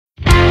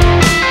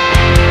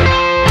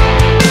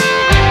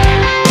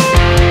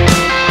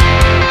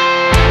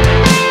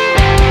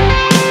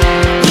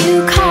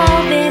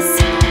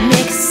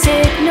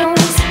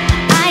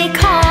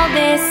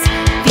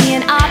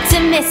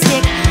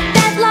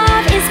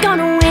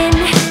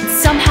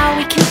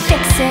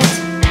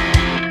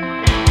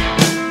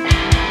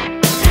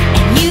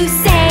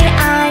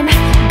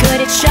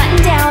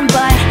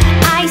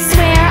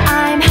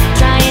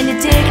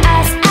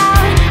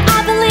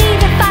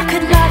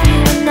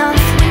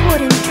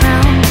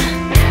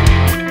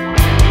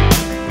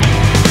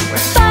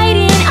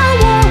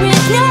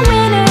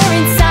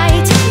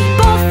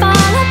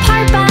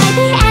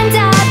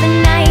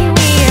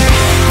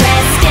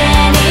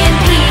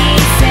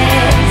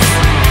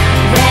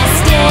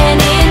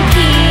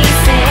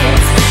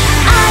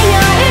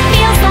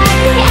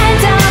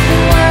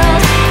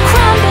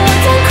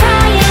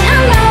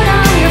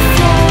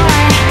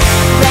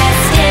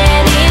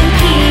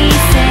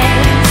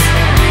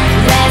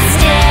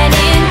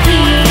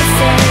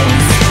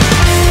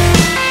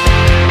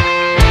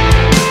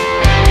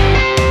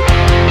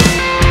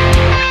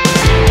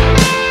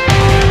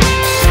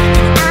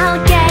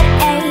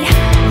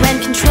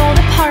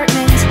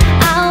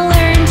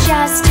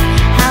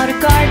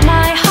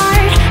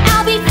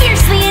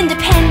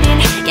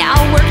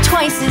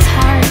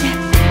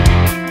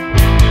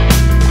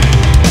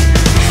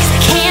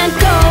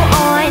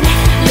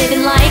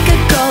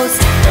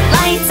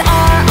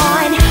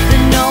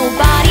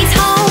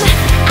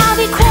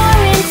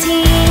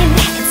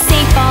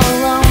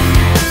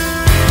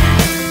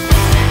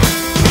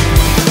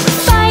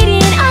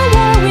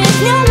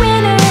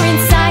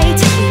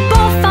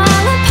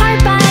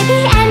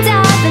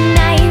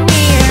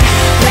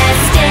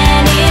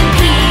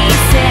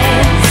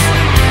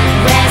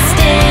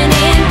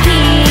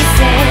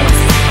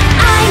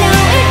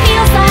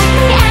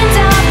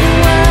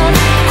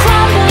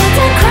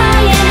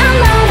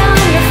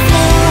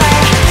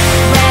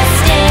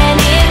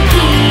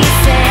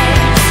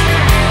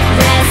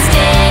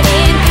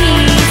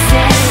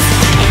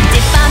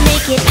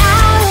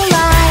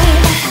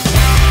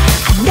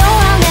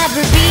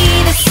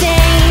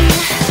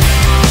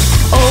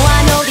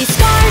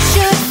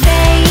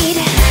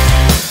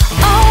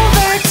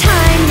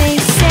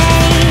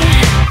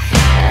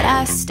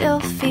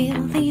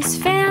feel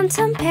these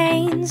phantom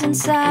pains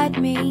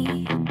inside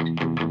me.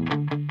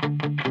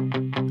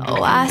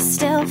 Oh, I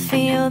still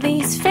feel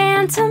these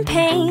phantom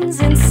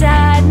pains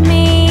inside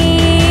me.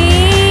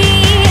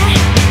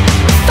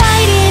 We're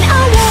fighting a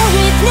war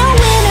with no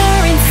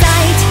winner in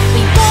sight.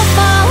 We both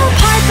fall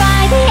apart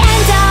by the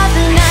end of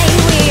the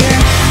night. We're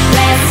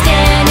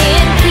resting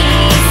in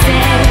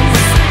pieces,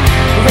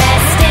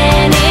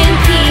 resting in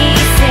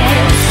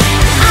pieces.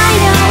 I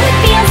know it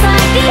feels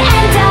like the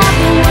end of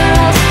the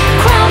world,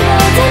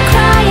 crumbled and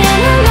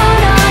crying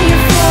alone on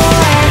your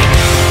floor.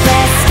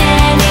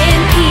 Resting in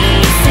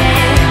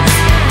pieces,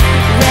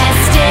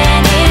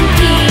 resting in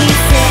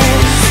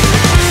pieces.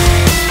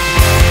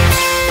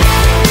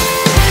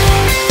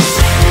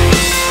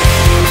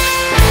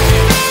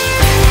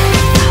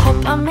 I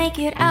hope I make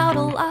it out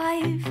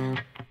alive.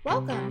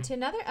 Welcome to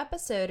another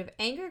episode of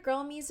Angry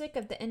Girl Music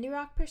of the Indie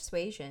Rock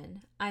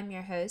Persuasion. I'm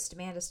your host,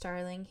 Amanda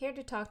Starling, here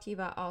to talk to you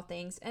about all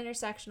things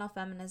intersectional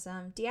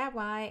feminism,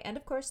 DIY, and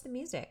of course the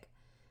music.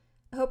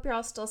 I hope you're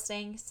all still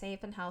staying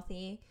safe and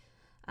healthy.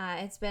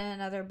 It's been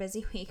another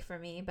busy week for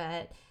me,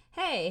 but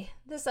hey,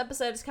 this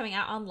episode is coming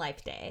out on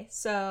Life Day,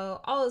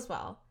 so all is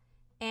well.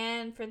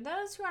 And for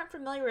those who aren't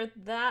familiar with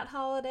that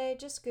holiday,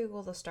 just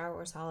Google the Star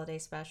Wars Holiday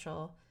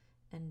Special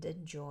and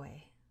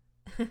enjoy.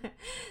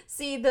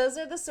 See, those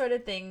are the sort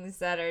of things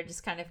that are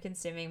just kind of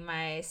consuming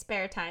my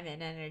spare time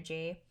and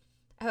energy.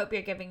 I hope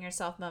you're giving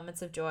yourself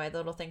moments of joy,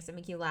 little things that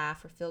make you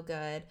laugh or feel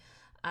good,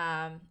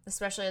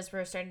 especially as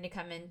we're starting to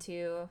come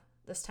into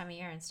this time of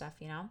year and stuff,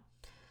 you know?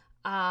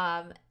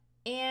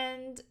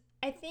 And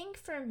I think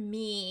for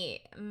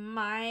me,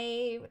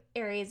 my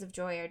areas of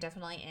joy are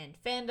definitely in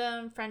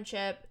fandom,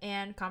 friendship,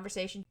 and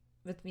conversation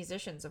with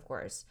musicians, of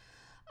course.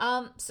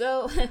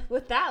 So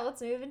with that,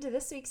 let's move into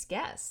this week's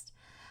guest.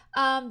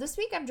 This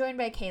week I'm joined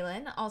by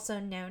Kaylin, also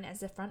known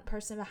as the front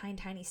person behind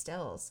Tiny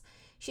Stills.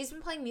 She's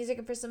been playing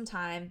music for some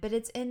time, but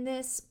it's in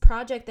this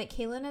project that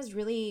Kaylin has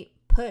really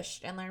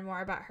pushed and learned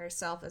more about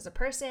herself as a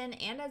person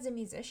and as a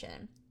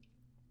musician.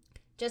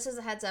 Just as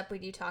a heads up, we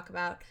do talk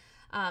about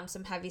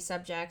some heavy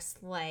subjects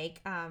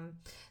like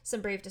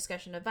some brief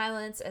discussion of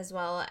violence, as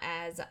well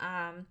as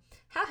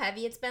how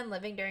heavy it's been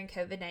living during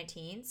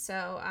COVID-19.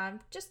 So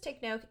just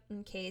take note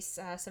in case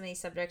some of these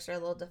subjects are a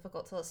little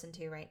difficult to listen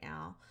to right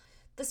now.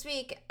 This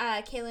week,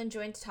 Kaylin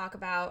joined to talk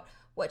about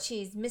what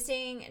she's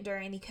missing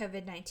during the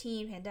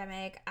COVID-19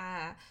 pandemic,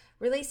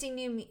 releasing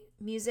new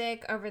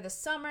music over the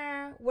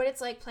summer, what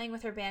it's like playing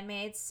with her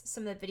bandmates,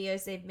 some of the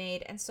videos they've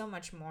made, and so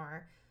much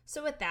more.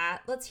 So with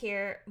that, let's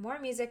hear more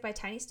music by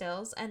Tiny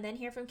Stills and then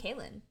hear from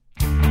Kaylin.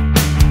 I'm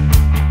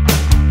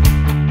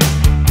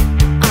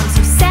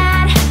so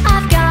sad,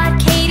 I've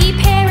got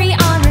Katy Perry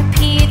on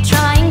repeat,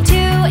 trying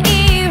to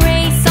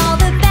erase all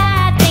the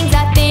bad things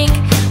I think.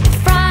 With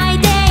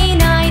Friday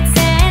nights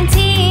and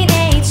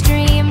teenage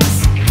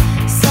dreams,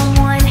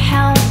 someone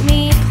help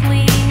me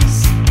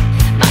please.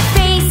 My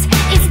face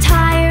is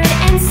tired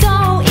and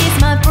so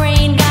is my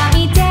brain, got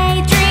me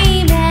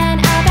daydreaming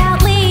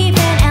about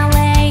leaving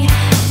LA,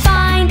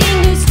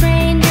 finding new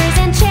strangers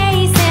and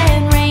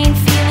chasing rain,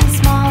 feeling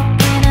small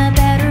in a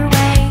better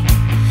way.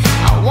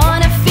 I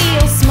wanna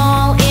feel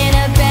small in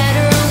a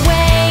better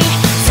way.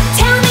 So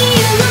tell me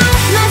you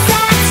love my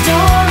sad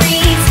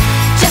stories,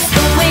 just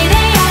the way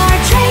they are.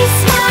 Trace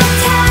my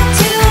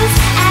tattoos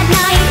at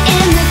night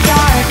in the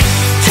dark.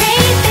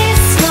 Trade this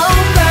slow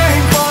burn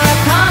for a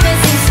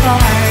promising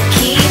spark.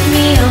 Keep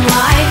me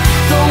alive,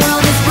 the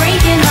world is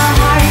breaking my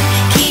heart.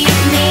 Keep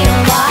me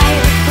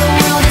alive, the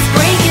world is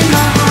breaking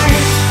my heart.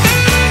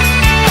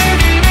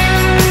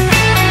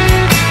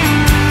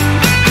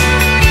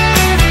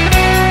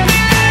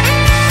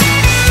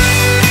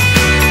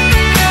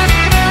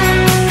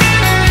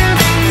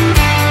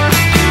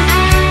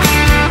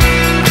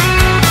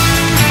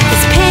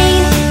 This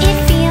pain, it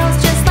feels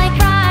just like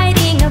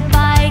riding a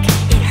bike.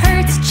 It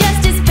hurts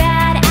just as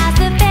bad as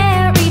the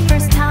very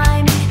first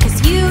time.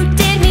 'Cause you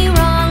did me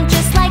wrong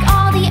just like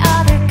all the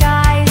other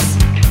guys.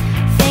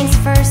 Thanks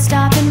for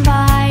stopping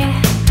by.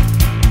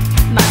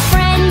 My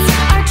friends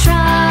are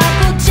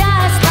troubled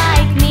just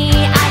like me.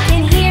 I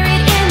can hear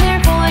it in their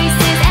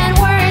voices and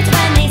words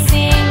when they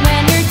sing.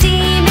 When your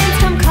demons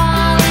come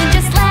calling,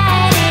 just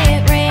let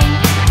it ring.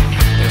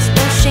 There's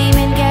no shame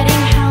in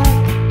getting help.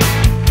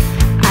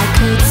 I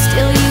could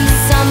still use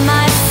some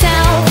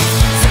myself.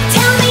 So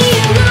tell me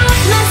you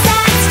love my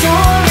sad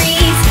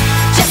stories,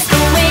 just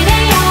the way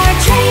they are.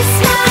 Trace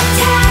my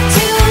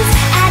tattoos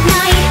at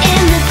night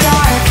in the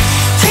dark.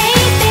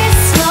 Trade this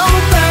slow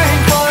burn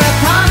for a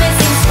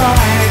promising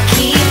spark.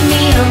 Keep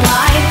me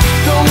alive,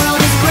 the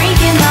world is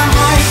breaking my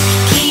heart.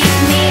 Keep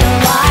me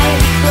alive,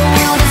 the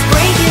world is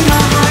breaking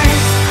my heart.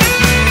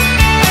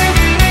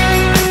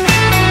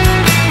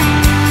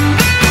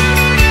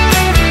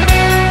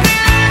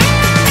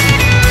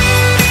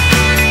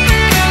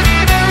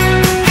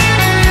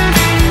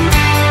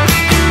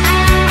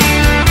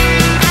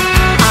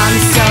 I'm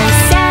so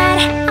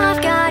sad,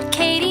 I've got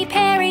Katy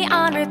Perry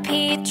on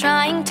repeat,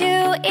 trying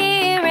to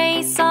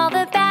erase all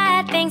the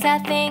bad things I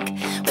think.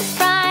 With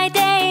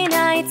Friday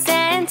nights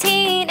and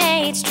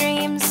teenage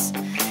dreams,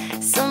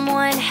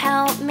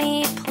 help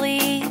me,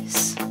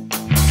 please.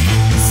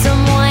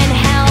 Someone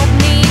help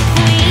me,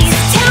 please.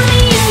 Tell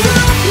me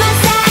my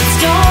sad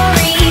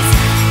stories,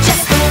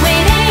 just the way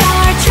they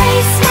are.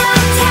 Trace my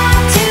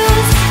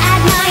tattoos at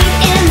night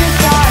in the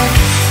dark.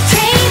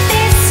 Trade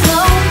this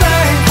slow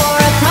burn for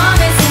a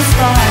promising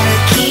spark.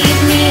 Keep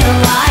me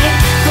alive,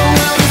 the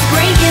world is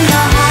breaking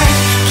my heart.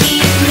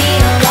 Keep me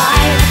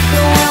alive,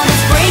 the world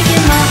is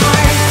breaking my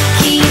heart.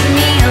 Keep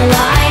me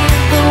alive,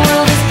 the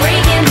world is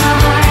breaking my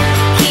heart.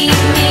 Keep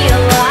me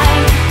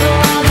alive, the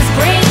world is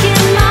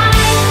breaking my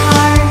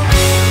heart.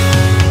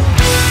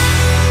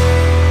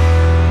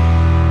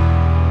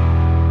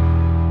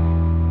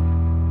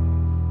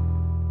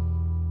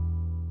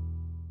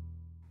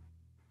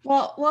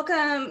 Well,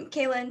 welcome,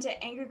 Kaylin,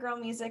 to Angry Girl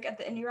Music at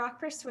the Indie Rock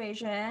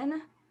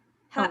Persuasion.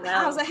 Hello.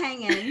 How's it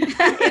hanging?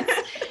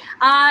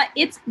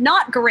 It's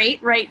not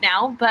great right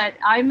now, but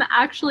I'm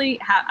actually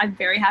I'm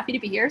very happy to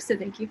be here. So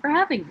thank you for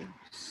having me.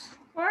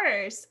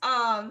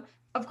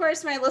 Of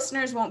course, my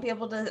listeners won't be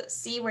able to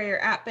see where you're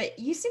at, but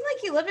you seem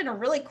like you live in a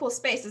really cool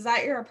space. Is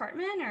that your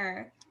apartment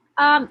or?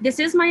 This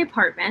is my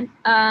apartment,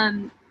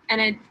 and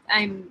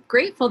I'm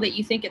grateful that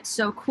you think it's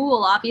so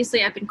cool.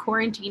 Obviously, I've been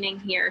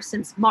quarantining here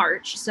since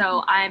March,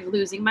 so I'm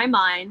losing my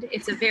mind.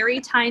 It's a very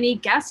tiny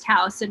guest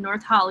house in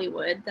North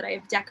Hollywood that I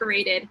have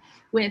decorated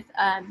with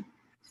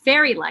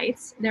fairy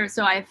lights.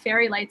 So I have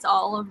fairy lights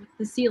all over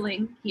the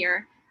ceiling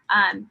here,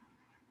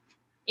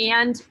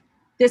 and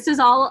this is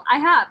all I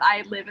have.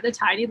 I live in a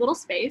tiny little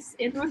space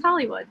in North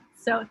Hollywood.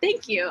 So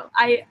thank you.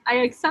 I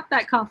accept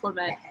that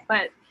compliment,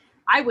 but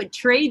I would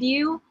trade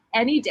you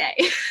any day.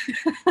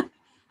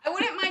 I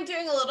wouldn't mind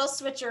doing a little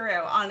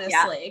switcheroo,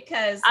 honestly,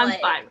 because I'm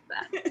fine with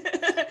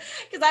that.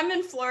 Because I'm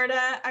in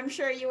Florida. I'm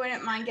sure you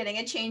wouldn't mind getting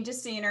a change of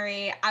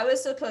scenery. I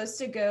was supposed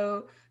to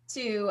go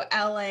to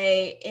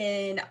LA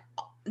in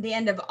the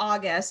end of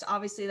August.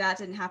 Obviously, that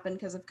didn't happen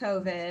because of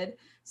COVID.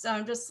 So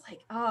I'm just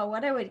like, oh,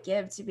 what I would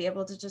give to be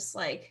able to just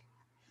like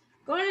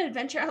go on an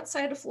adventure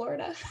outside of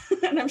Florida.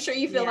 And I'm sure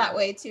you feel that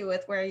way too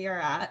with where you're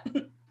at.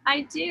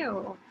 I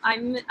do.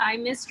 I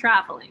miss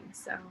traveling,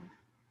 so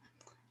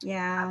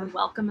yeah, I would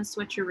welcome a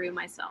switcheroo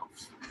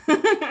myself.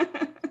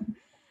 Are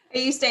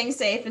you staying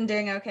safe and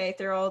doing okay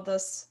through all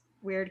this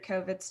weird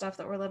COVID stuff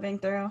that we're living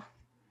through?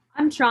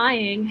 I'm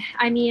trying.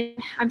 I mean,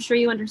 I'm sure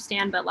you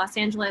understand, but Los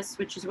Angeles,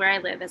 which is where I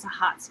live, is a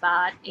hot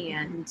spot,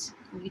 and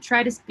you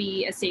try to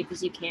be as safe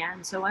as you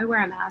can. So I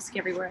wear a mask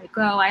everywhere I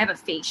go. I have a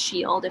face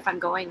shield if I'm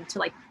going to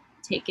like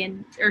take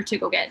in or to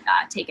go get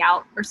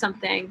takeout or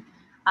something.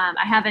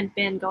 I haven't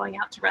been going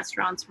out to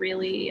restaurants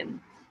really, and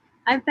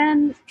I've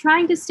been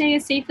trying to stay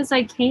as safe as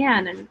I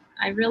can, and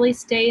I really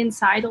stay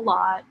inside a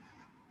lot.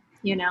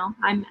 You know,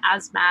 I'm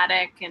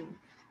asthmatic and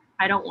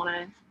I don't want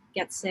to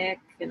get sick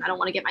and I don't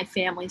want to get my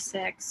family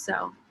sick.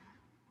 So,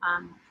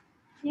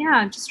 yeah,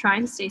 I'm just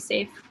trying to stay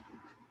safe.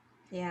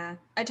 Yeah,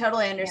 I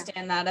totally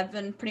understand that. I've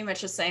been pretty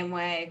much the same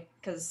way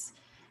because,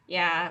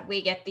 yeah,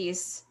 we get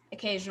these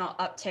occasional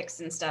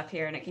upticks and stuff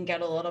here and it can get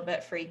a little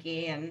bit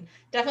freaky, and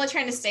definitely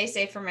trying to stay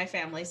safe for my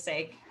family's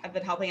sake. I've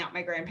been helping out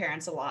my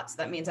grandparents a lot, so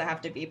that means I have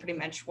to be pretty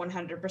much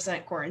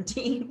 100%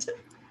 quarantined.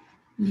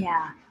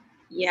 Yeah,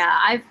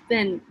 I've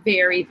been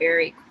very,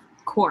 very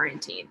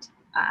quarantined.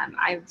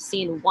 I've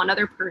seen one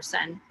other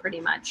person pretty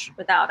much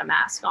without a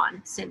mask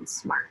on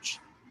since March.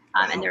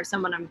 Wow. And there's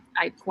someone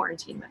I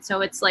quarantined with.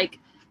 So it's like,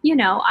 you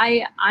know,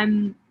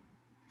 I'm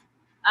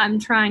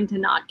trying to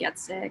not get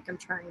sick. I'm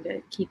trying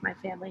to keep my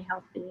family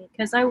healthy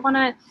because I'm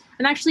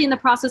actually in the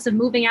process of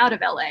moving out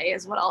of LA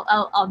is what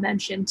I'll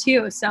mention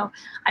too. So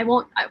I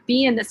won't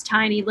be in this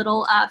tiny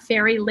little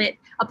fairy lit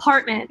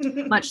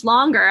apartment much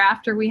longer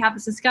after we have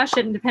this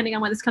discussion. Depending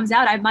on when this comes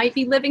out, I might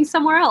be living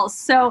somewhere else.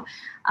 So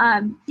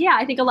yeah,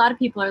 I think a lot of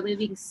people are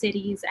leaving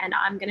cities and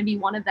I'm going to be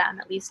one of them,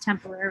 at least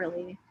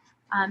temporarily,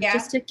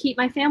 just to keep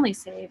my family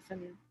safe.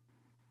 And,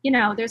 you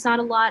know, there's not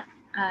a lot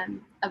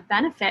of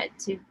benefit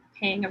to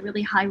paying a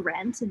really high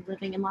rent and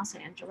living in Los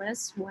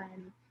Angeles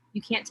when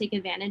you can't take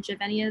advantage of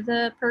any of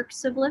the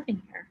perks of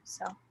living here.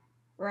 So,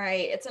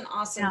 right. It's an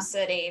awesome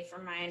city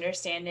from my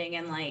understanding.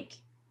 And like,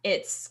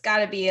 it's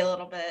gotta be a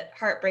little bit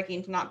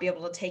heartbreaking to not be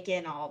able to take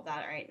in all of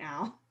that right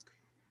now.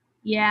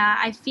 Yeah,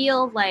 I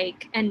feel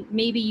like, and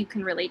maybe you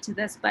can relate to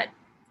this, but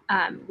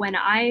when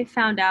I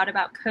found out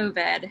about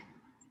COVID,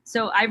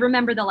 so I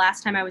remember the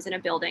last time I was in a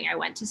building, I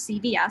went to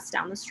CVS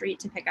down the street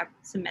to pick up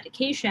some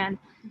medication.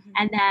 Mm-hmm.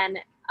 And then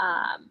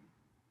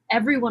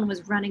everyone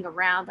was running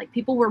around, like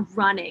people were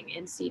running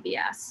in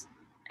CVS.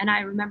 And I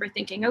remember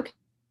thinking,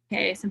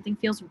 okay, something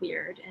feels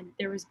weird. And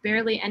there was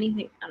barely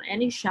anything on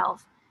any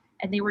shelf.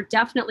 And they were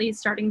definitely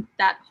starting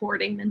that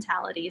hoarding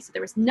mentality. So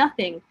there was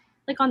nothing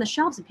like on the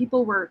shelves and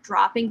people were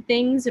dropping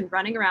things and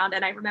running around.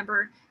 And I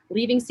remember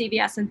leaving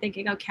CVS and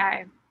thinking,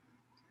 okay,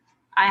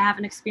 I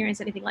haven't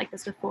experienced anything like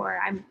this before.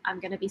 I'm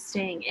going to be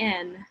staying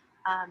in.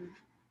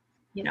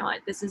 You know,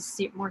 this is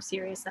more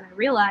serious than I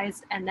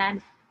realized. And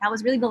then that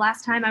was really the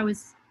last time I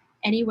was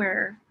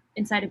anywhere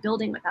inside a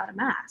building without a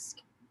mask,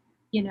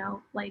 you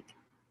know, like,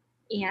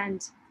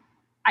 and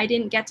I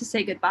didn't get to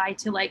say goodbye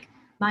to like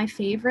my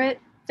favorite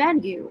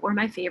venue or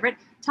my favorite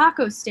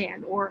taco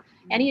stand or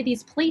any of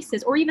these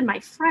places or even my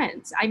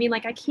friends. I mean,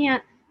 like I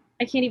can't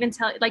even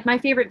tell, like my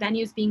favorite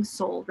venue is being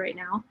sold right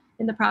now,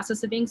 in the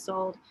process of being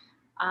sold.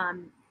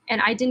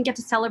 And I didn't get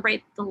to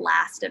celebrate the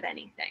last of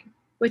anything,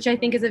 which I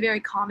think is a very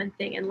common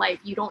thing in life.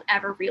 You don't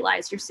ever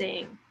realize you're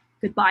saying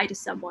goodbye to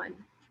someone,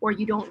 or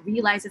you don't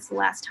realize it's the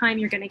last time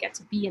you're going to get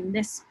to be in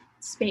this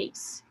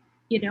space,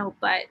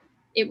 but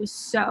it was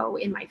so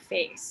in my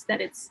face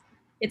that it's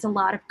a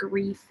lot of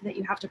grief that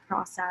you have to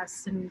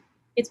process. And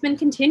it's been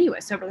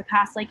continuous over the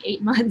past like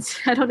 8 months.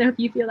 I don't know if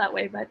you feel that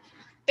way, but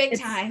Big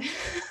time.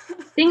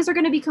 things are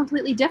going to be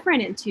completely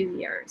different in 2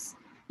 years,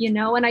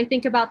 and I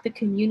think about the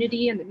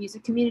community and the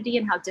music community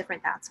and how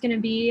different that's going to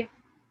be.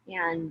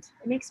 And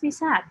it makes me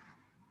sad.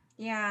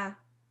 Yeah.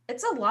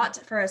 It's a lot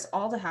for us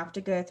all to have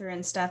to go through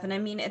and stuff. And I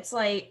mean, it's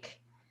like,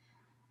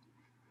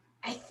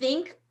 I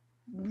think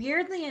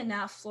weirdly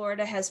enough,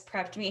 Florida has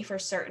prepped me for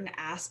certain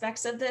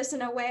aspects of this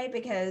in a way,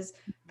 because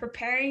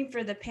preparing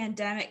for the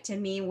pandemic to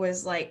me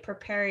was like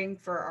preparing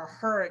for a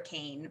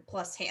hurricane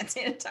plus hand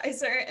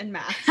sanitizer and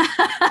masks.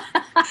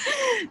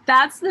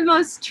 That's the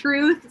most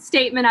truth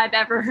statement I've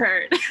ever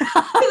heard.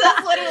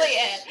 That's literally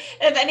it.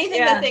 If anything,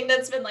 Yeah. the thing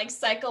that's been like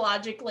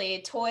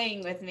psychologically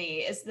toying with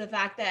me is the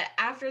fact that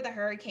after the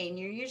hurricane,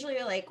 you're usually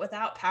like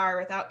without power,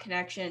 without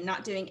connection,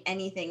 not doing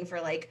anything for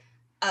like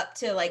up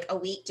to like a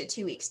week to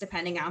 2 weeks,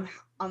 depending on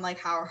like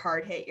how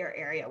hard hit your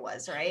area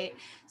was, right?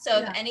 So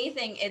Yeah. if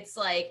anything, it's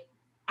like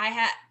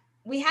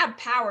we have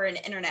power and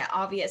internet,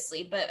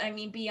 obviously, but I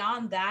mean,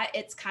 beyond that,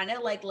 it's kind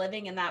of like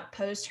living in that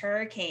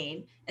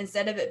post-hurricane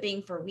instead of it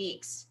being for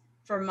weeks,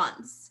 for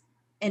months.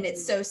 And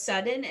it's so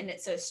sudden and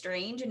it's so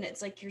strange. And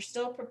it's like you're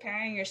still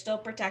preparing, you're still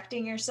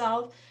protecting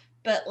yourself,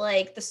 but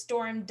like the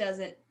storm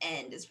doesn't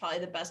end is probably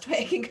the best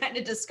way I can kind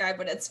of describe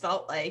what it's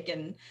felt like.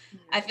 And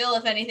I feel,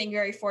 if anything,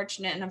 very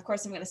fortunate. And of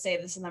course, I'm going to say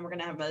this and then we're going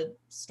to have a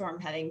storm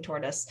heading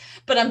toward us.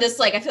 But I'm just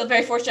like, I feel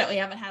very fortunate we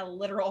haven't had a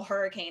literal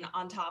hurricane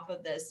on top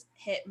of this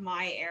hit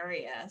my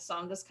area. So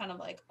I'm just kind of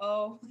like,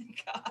 oh my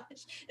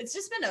gosh,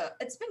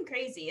 it's been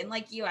crazy. And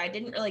like you, I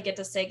didn't really get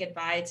to say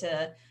goodbye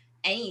to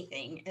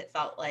anything, it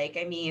felt like.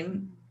 I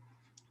mean,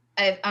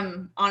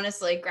 I'm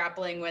honestly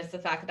grappling with the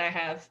fact that I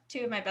have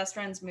 2 of my best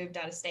friends moved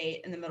out of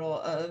state in the middle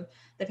of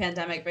the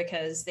pandemic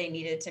because they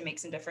needed to make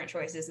some different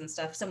choices and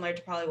stuff, similar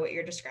to probably what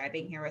you're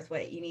describing here with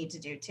what you need to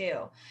do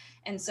too.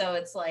 And so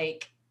it's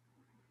like,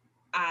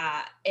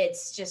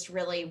 it's just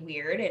really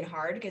weird and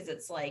hard because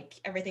it's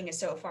like everything is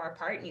so far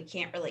apart and you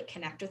can't really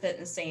connect with it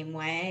in the same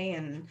way.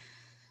 And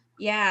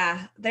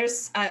yeah,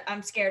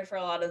 I'm scared for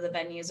a lot of the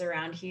venues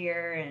around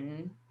here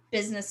and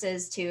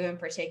businesses too in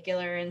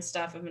particular and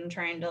stuff. I've been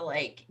trying to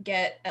like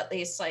get at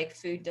least like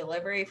food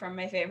delivery from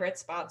my favorite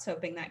spots,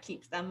 hoping that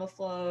keeps them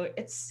afloat.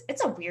 It's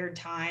a weird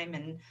time,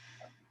 and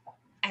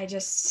I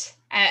just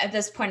at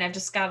this point I've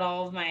just got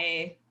all of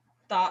my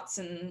thoughts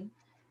and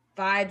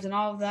vibes and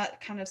all of that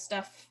kind of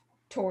stuff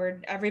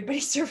toward everybody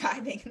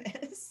surviving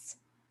this.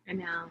 I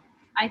know.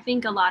 I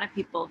think a lot of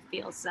people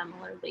feel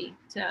similarly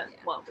to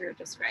what we were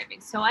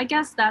describing. So I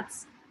guess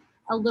that's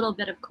a little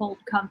bit of cold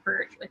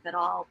comfort with it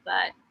all.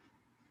 But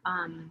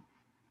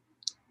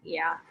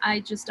yeah,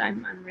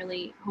 I'm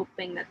really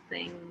hoping that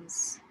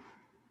things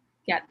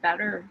get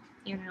better,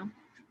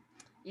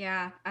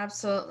 Yeah,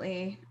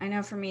 absolutely. I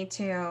know for me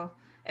too.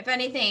 If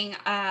anything,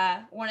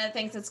 one of the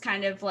things that's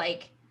kind of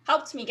like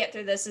helped me get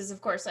through this is,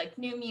 of course, like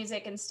new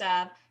music and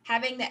stuff.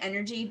 Having the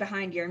energy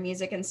behind your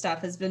music and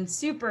stuff has been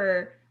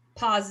super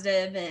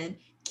positive and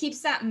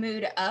keeps that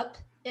mood up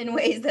in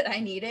ways that I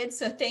needed.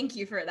 So thank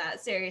you for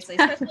that, seriously.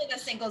 Especially the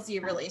singles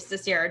you released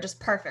this year are just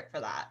perfect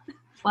for that.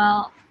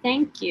 Well,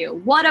 thank you.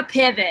 What a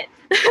pivot.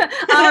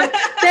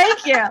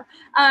 Thank you.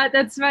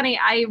 That's funny.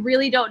 I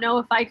really don't know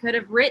if I could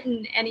have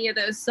written any of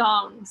those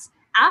songs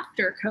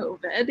after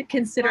COVID,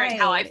 considering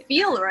how I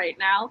feel right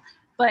now.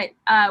 But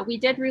we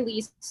did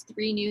release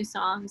 3 new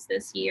songs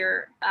this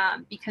year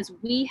because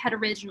we had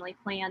originally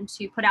planned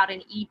to put out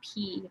an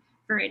EP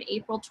for an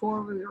April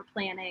tour. We were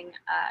planning,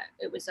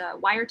 it was a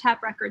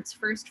Wiretap Records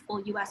first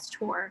full US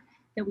tour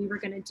that we were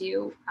going to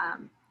do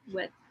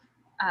with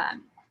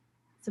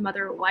some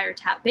other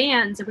Wiretap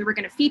bands, and we were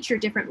going to feature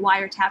different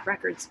Wiretap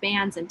Records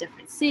bands in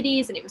different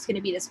cities, and it was going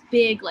to be this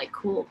big, like,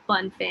 cool,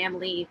 fun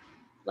family,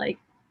 like,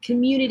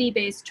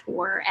 community-based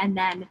tour. And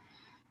then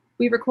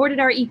we recorded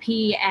our EP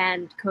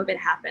and COVID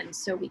happened,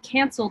 so we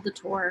canceled the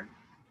tour,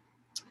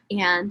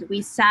 and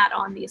we sat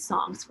on these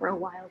songs for a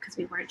while because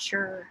we weren't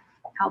sure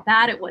how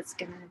bad it was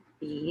going to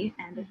be,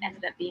 and it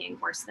ended up being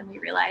worse than we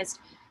realized.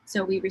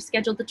 So we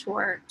rescheduled the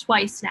tour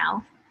twice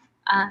now.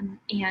 And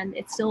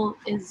it still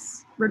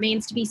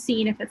remains to be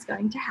seen if it's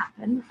going to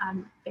happen.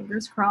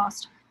 Fingers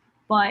crossed.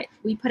 But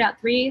we put out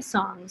 3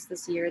 songs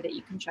this year that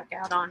you can check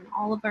out on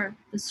all of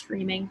the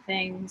streaming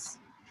things,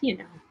 where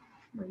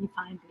you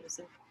find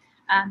music.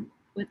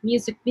 With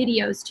music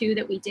videos too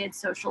that we did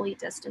socially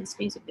distanced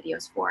music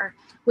videos for,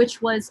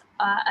 which was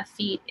a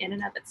feat in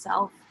and of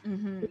itself.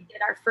 Mm-hmm. We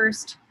did our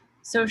first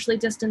socially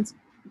distanced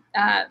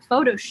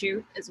photo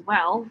shoot as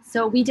well.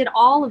 So we did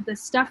all of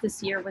this stuff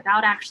this year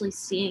without actually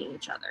seeing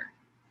each other.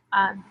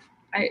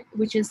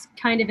 which is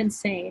kind of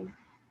insane.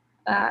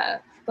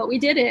 But we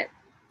did it.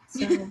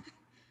 So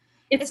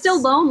it's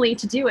still lonely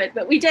to do it,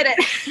 but we did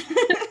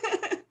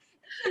it.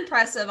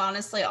 Impressive,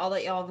 honestly, all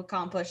that y'all have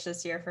accomplished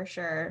this year for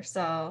sure.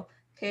 So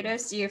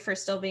kudos to you for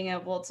still being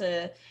able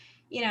to,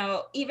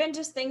 even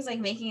just things like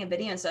making a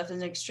video and stuff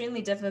is an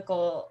extremely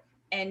difficult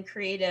and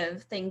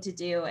creative thing to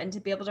do, and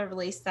to be able to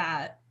release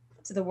that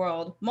to the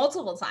world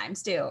multiple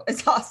times too.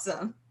 It's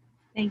awesome.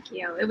 Thank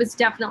you. It was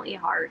definitely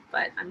hard,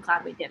 but I'm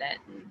glad we did it.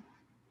 And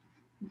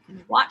you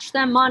can watch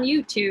them on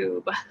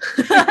YouTube,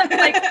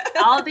 like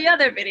all the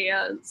other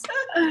videos.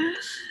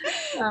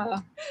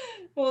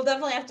 We'll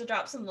definitely have to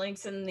drop some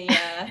links in the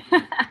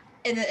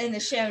in the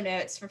show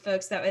notes for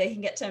folks, that way they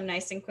can get to them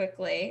nice and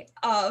quickly.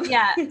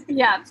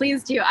 Yeah,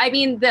 please do. I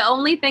mean, the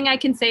only thing I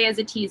can say as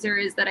a teaser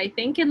is that I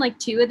think in like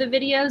 2 of the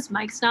videos,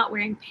 Mike's not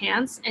wearing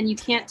pants, and you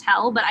can't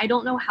tell, but I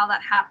don't know how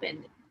that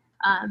happened.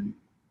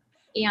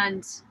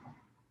 And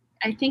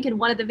I think in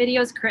one of the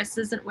videos, Chris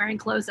isn't wearing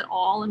clothes at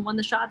all in one of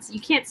the shots.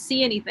 You can't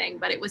see anything,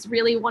 but it was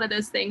really one of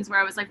those things where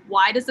I was like,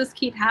 why does this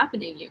keep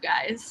happening, you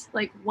guys?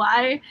 Like,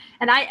 why?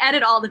 And I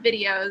edit all the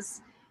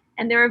videos,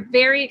 and there are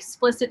very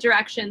explicit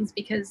directions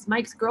because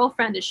Mike's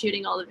girlfriend is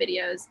shooting all the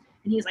videos,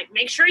 and he's like,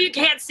 make sure you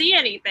can't see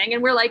anything.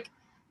 And we're like,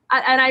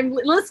 and I'm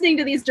listening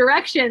to these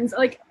directions,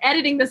 like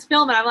editing this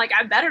film, and I'm like,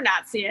 I better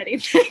not see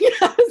anything.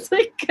 I was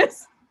like,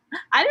 because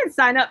I didn't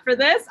sign up for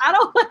this. I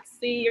don't want to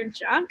see your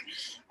junk.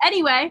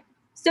 Anyway.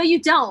 So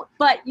you don't,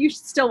 but you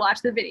should still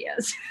watch the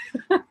videos.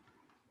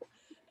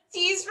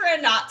 Tease for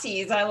a not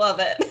tease. I love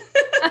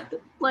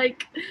it.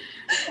 Like,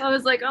 I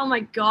was like, oh my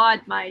God,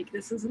 Mike,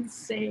 this is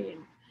insane.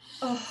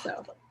 Oh,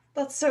 so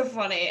that's so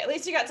funny. At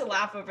least you got to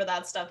laugh over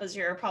that stuff as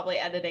you're probably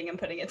editing and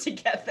putting it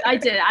together. I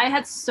did. I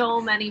had so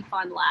many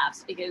fun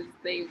laughs because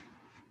they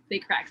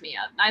cracked me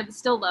up. I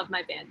still love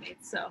my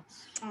bandmates, so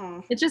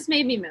it just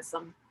made me miss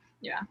them.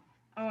 Yeah.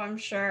 Oh, I'm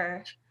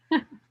sure.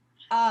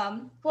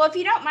 Well, if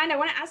you don't mind, I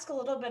want to ask a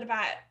little bit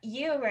about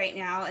you right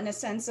now, in a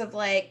sense of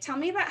like, tell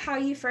me about how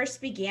you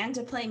first began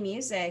to play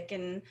music,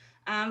 and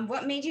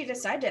what made you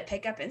decide to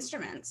pick up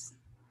instruments?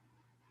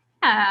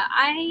 Yeah,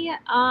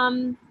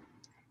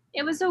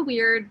 it was a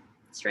weird,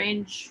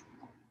 strange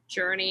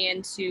journey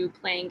into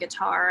playing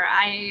guitar.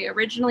 I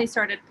originally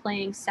started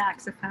playing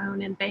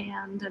saxophone in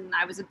band, and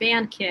I was a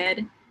band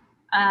kid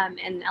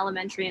in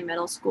elementary and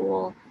middle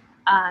school.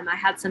 I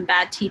had some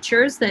bad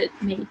teachers that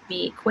made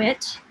me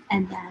quit.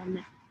 And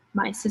then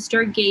my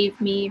sister gave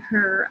me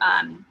her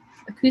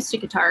acoustic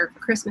guitar for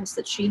Christmas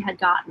that she had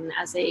gotten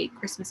as a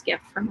Christmas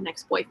gift from an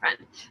ex-boyfriend.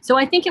 So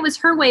I think it was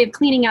her way of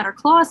cleaning out her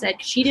closet.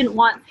 She didn't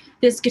want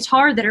this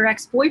guitar that her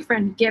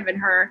ex-boyfriend had given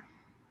her.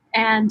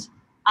 And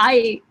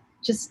I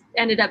just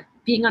ended up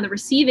being on the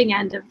receiving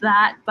end of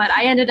that. But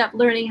I ended up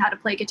learning how to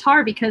play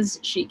guitar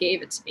because she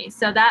gave it to me.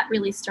 So that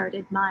really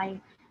started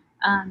my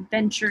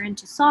venture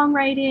into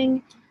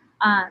songwriting.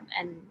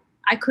 And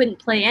I couldn't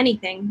play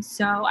anything,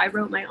 so I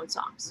wrote my own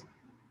songs.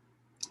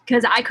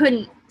 Because I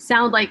couldn't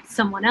sound like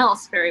someone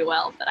else very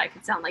well, but I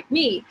could sound like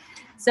me.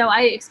 So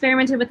I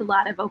experimented with a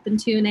lot of open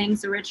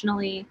tunings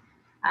originally,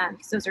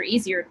 because those are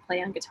easier to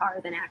play on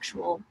guitar than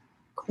actual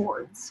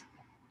chords.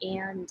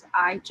 And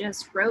I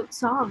just wrote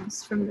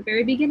songs from the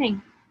very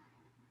beginning.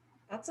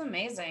 That's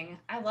amazing.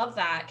 I love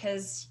that,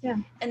 because Yeah.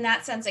 in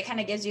that sense, it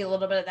kind of gives you a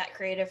little bit of that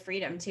creative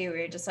freedom too, where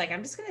you're just like,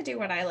 I'm just going to do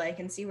what I like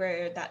and see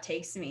where that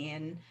takes me.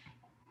 And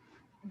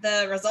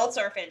the results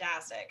are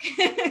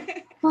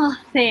fantastic. Well,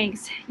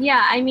 thanks.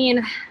 Yeah, I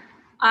mean,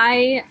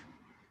 I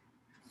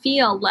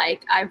feel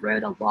like I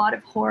wrote a lot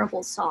of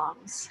horrible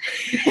songs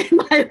in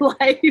my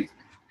life,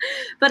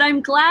 but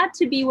I'm glad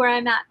to be where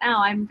I'm at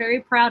now. I'm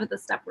very proud of the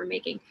stuff we're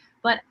making,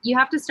 but you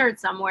have to start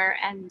somewhere,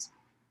 and,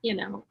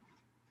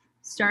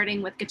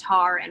 starting with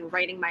guitar and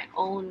writing my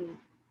own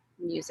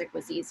music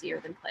was easier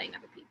than playing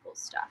other people's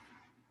stuff.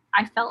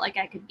 I felt like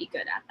I could be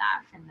good at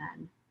that, and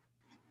then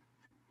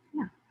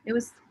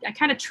I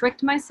kind of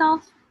tricked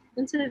myself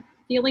into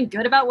feeling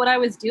good about what I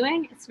was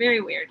doing. It's very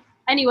weird.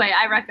 Anyway,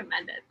 I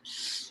recommend it.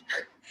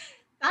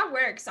 That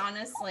works,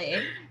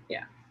 honestly.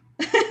 Yeah.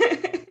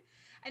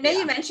 I know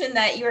you mentioned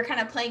that you were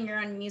kind of playing your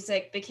own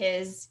music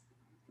because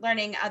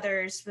learning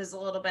others was a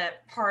little bit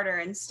harder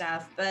and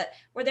stuff, but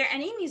were there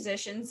any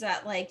musicians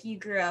that like you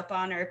grew up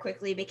on or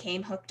quickly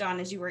became hooked on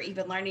as you were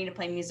even learning to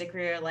play music,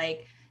 where you're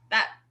like,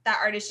 that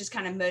artist just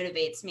kind of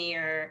motivates me,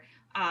 or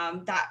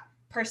that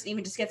person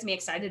even just gets me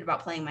excited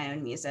about playing my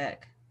own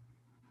music?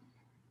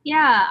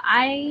 Yeah,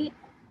 I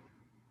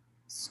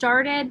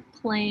started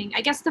playing,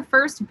 I guess the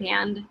first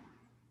band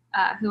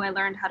who I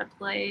learned how to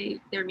play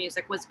their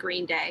music was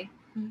Green Day.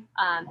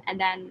 Mm-hmm. And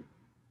then,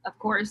 of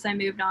course, I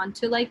moved on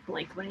to like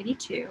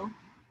Blink-182.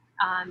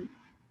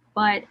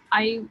 But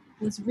I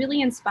was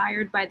really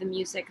inspired by the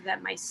music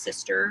that my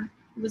sister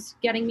was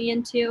getting me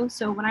into.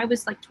 So when I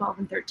was like 12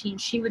 and 13,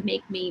 she would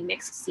make me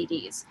mix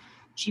CDs.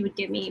 She would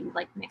give me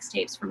like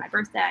mixtapes for my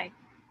birthday.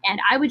 And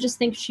I would just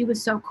think she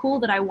was so cool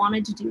that I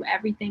wanted to do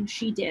everything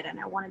she did. And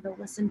I wanted to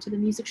listen to the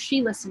music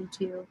she listened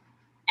to.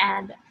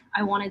 And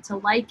I wanted to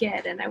like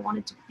it. And I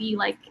wanted to be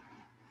like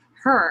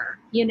her,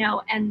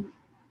 and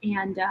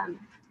And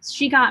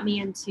she got me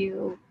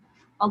into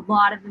a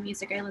lot of the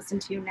music I listen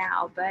to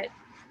now, but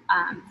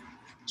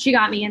she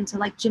got me into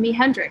like Jimi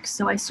Hendrix.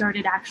 So I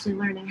started actually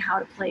learning how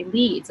to play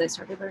leads. I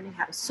started learning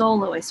how to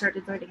solo. I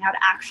started learning how to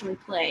actually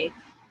play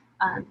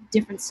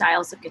different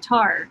styles of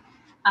guitar.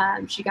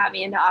 She got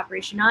me into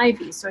Operation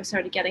Ivy, so I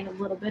started getting a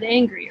little bit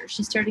angrier.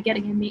 She started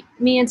getting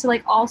me into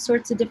like all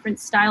sorts of different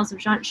styles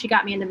of genre. She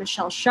got me into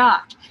Michelle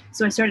Schacht,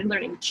 so I started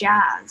learning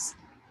jazz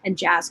and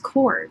jazz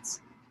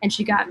chords. And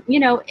she got,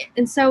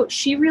 and so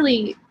she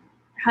really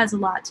has a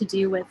lot to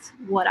do with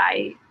what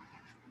I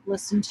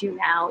listen to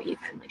now.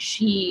 Even like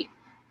she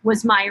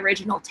was my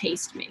original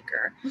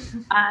tastemaker.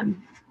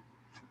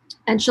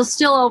 And she'll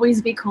still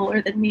always be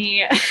cooler than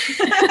me.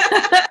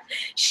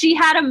 She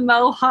had a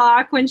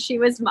mohawk when she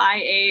was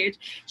my age.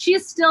 She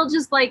is still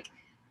just like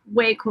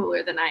way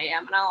cooler than I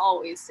am. And I'll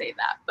always say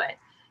that. But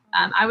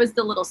I was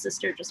the little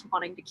sister just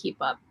wanting to keep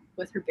up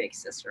with her big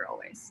sister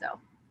always. So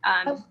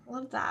I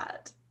love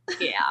that.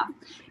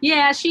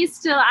 Yeah, she's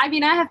still, I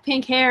mean, I have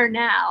pink hair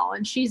now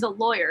and she's a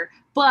lawyer,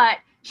 but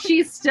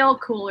she's still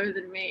cooler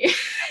than me.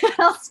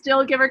 I'll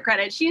still give her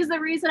credit. She's the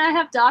reason I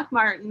have Doc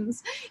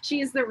Martens.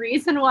 She's the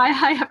reason why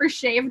I ever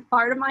shaved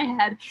part of my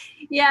head.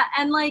 Yeah,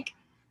 and like,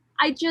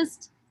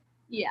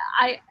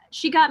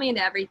 she got me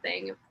into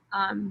everything.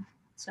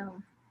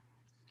 So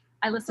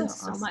I listened to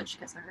so much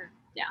because of her.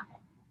 Yeah.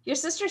 Your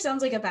sister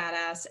sounds like a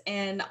badass.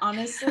 And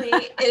honestly,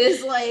 it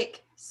is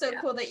like so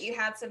cool that you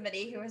had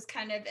somebody who was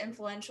kind of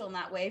influential in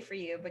that way for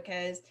you,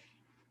 because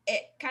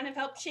it kind of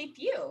helped shape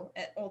you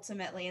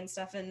ultimately and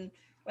stuff. And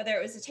whether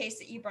it was a taste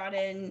that you brought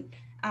in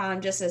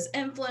just as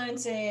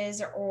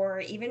influences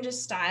or even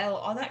just style,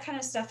 all that kind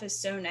of stuff is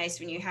so nice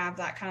when you have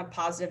that kind of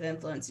positive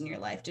influence in your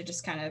life to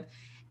just kind of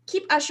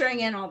keep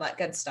ushering in all that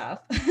good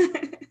stuff.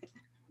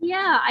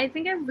 Yeah, I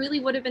think I really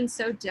would have been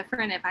so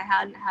different if I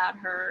hadn't had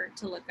her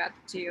to look up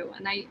to.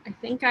 And I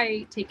think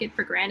I take it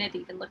for granted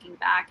even looking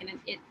back. And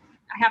I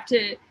have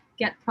to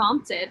get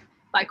prompted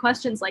by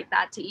questions like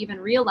that to even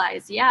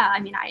realize, I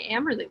mean, I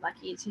am really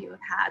lucky to have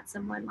had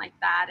someone like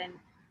that. And,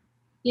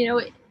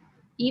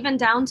 even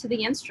down to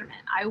the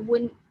instrument, I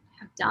wouldn't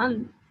have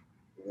done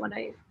what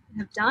I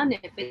have done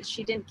if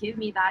she didn't give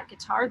me that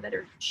guitar that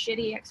her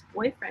shitty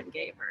ex-boyfriend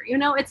gave her.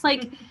 It's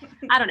like,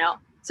 I don't know.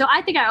 So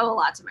I think I owe a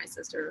lot to my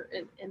sister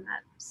in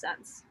that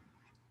sense.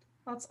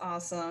 That's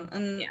awesome.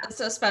 And it's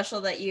so special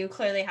that you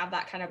clearly have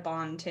that kind of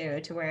bond too,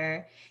 to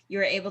where you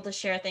were able to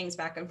share things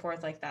back and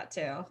forth like that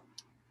too.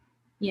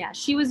 Yeah,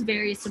 she was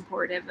very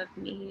supportive of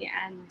me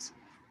and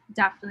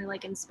definitely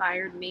like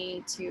inspired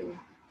me to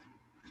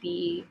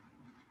be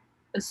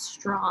a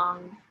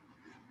strong,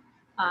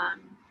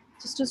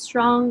 just a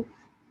strong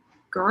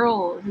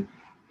girl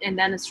and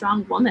then a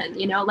strong woman,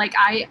 like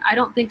I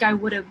don't think I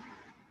would have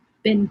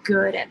been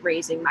good at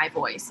raising my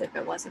voice if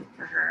it wasn't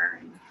for her.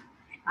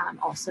 And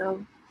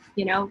also,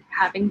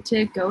 having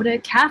to go to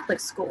Catholic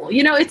school,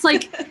 it's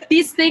like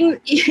these things,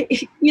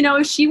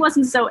 if she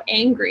wasn't so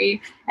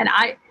angry and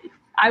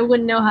I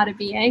wouldn't know how to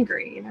be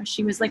angry.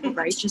 She was like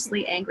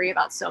righteously angry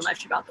about so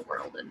much about the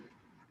world. And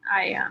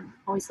I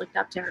always looked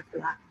up to her for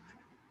that.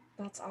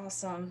 That's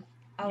awesome.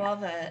 I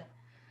love it.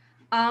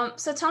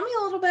 So tell me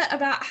a little bit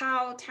about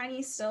how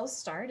Tiny Stills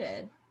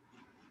started.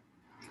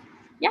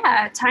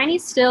 Yeah, Tiny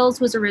Stills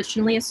was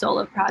originally a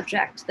solo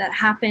project that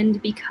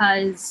happened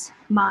because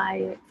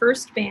my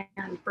first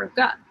band broke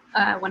up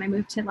when I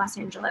moved to Los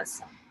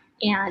Angeles.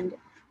 And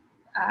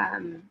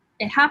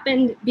it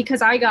happened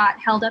because I got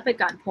held up at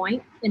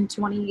gunpoint in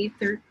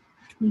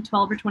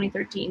 2012 or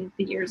 2013.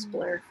 The years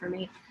blur for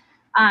me.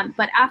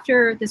 But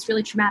after this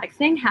really traumatic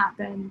thing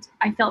happened,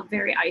 I felt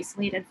very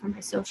isolated from my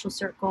social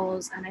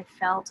circles and I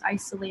felt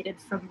isolated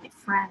from my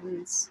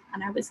friends.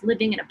 And I was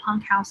living in a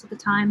punk house at the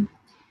time.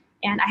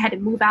 And I had to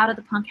move out of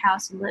the punk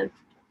house and live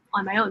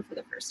on my own for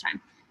the first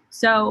time.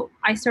 So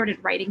I started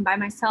writing by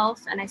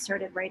myself and I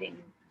started writing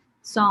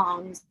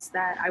songs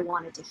that I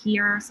wanted to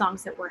hear,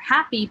 songs that were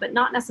happy, but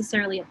not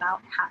necessarily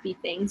about happy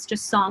things,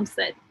 just songs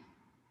that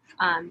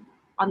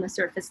on the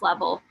surface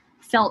level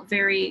felt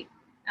very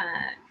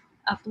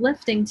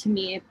uplifting to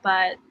me,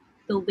 but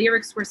the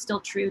lyrics were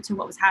still true to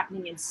what was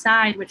happening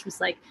inside, which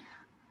was like,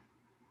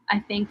 I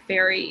think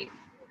very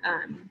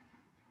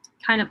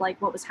kind of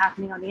like what was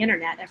happening on the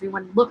internet.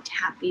 Everyone looked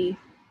happy,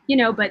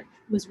 but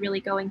was really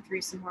going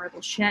through some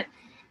horrible shit.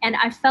 And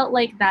I felt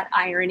like that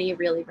irony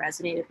really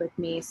resonated with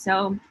me.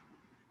 So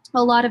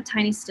a lot of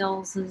Tiny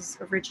Stills'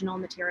 original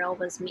material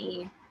was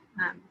me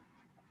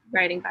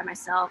writing by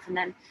myself. And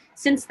then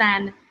since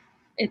then,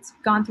 it's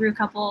gone through a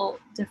couple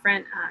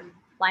different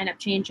lineup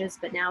changes,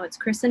 but now it's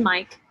Chris and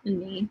Mike and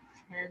me.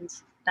 And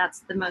that's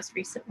the most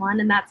recent one.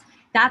 And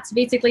that's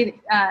basically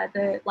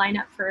the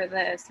lineup for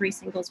the 3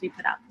 singles we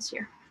put out this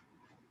year.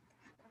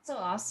 So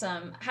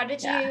awesome. How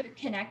did you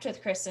connect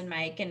with Chris and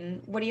Mike,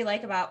 and what do you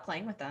like about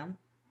playing with them?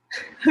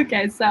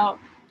 Okay, so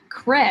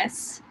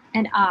Chris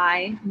and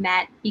I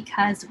met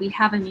because we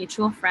have a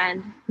mutual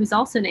friend who's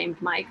also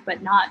named Mike,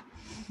 but not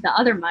the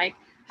other Mike.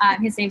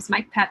 His name's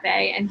Mike Pepe,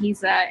 and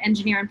he's an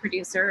engineer and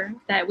producer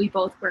that we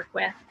both work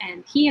with,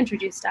 and he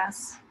introduced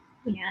us.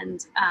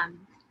 And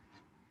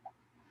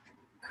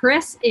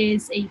Chris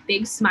is a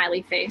big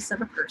smiley face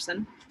of a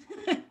person.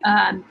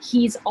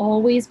 He's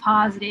always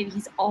positive.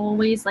 He's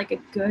always like a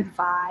good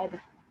vibe.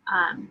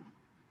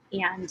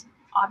 And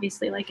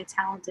obviously like a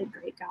talented,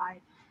 great guy.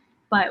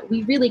 But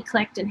we really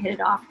clicked and hit it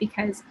off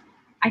because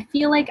I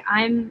feel like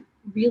I'm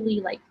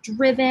really like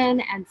driven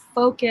and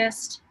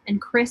focused,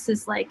 and Chris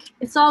is like,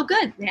 it's all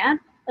good, man.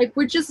 Like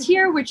we're just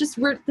here. This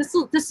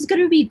is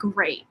going to be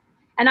great.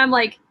 And I'm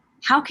like,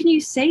 how can you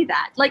say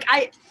that? Like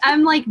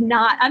I'm like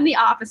not, I'm the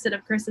opposite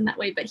of Chris in that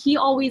way, but he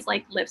always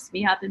like lifts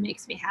me up and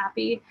makes me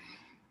happy.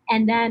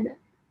 And then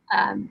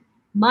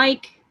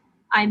Mike,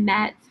 I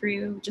met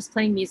through just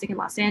playing music in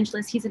Los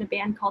Angeles. He's in a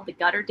band called the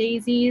Gutter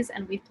Daisies,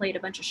 and we've played a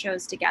bunch of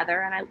shows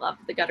together, and I love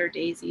the Gutter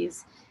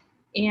Daisies.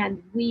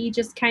 And we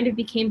just kind of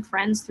became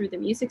friends through the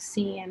music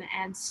scene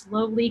and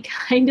slowly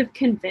kind of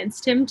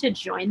convinced him to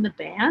join the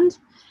band.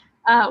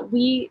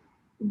 We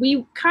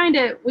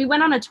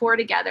went on a tour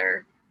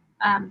together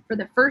for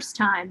the first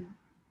time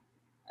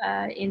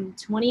in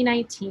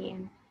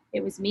 2019.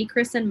 It was me,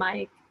 Chris, and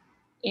Mike.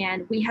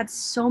 And we had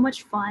so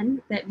much fun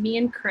that me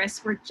and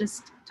Chris were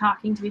just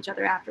talking to each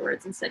other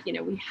afterwards and said,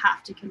 we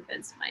have to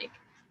convince Mike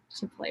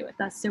to play with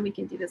us so we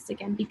can do this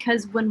again.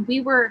 Because when we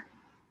were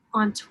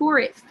on tour,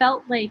 it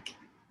felt like,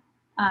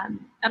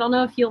 I don't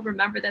know if you'll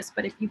remember this,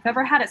 but if you've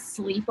ever had a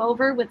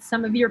sleepover with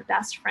some of your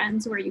best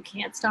friends where you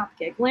can't stop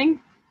giggling.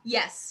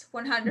 Yes,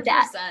 100%.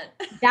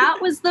 That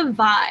was the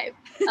vibe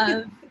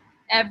of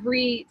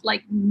every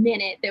like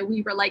minute that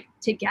we were like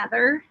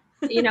together,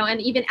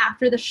 and even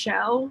after the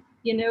show,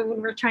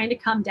 when we're trying to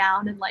come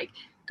down and like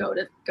go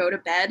to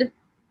bed,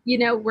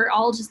 we're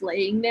all just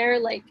laying there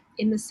like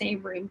in the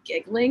same room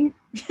giggling,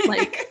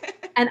 like,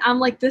 and I'm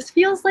like, this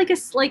feels like a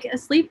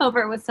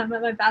sleepover with some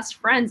of my best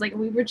friends. Like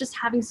we were just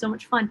having so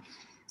much fun.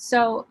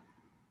 So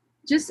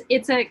just,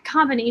 it's a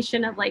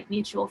combination of like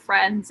mutual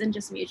friends and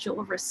just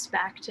mutual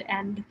respect,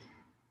 and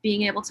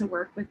being able to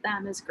work with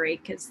them is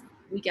great because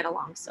we get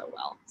along so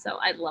well. So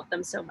I love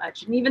them so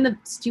much. And even the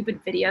stupid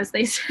videos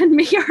they send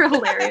me are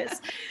hilarious.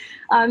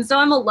 So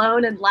I'm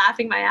alone and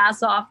laughing my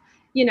ass off,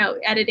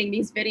 editing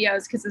these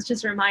videos because it's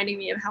just reminding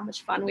me of how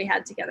much fun we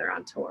had together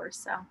on tour.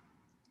 So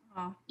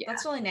yeah.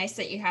 That's really nice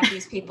that you have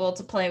these people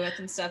to play with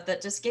and stuff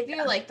that just give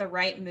you like the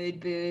right mood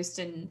boost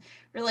and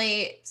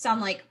really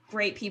sound like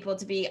great people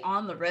to be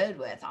on the road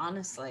with,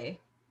 honestly.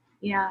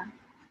 Yeah,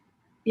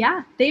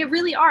 they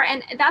really are.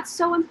 And that's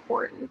so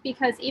important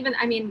because even,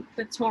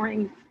 the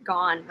touring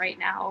gone right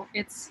now,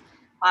 it's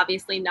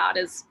obviously not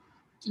as,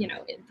 in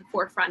the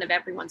forefront of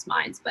everyone's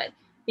minds, but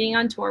being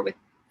on tour with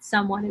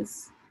someone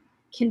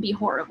can be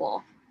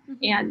horrible.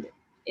 Mm-hmm. And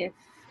if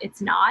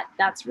it's not,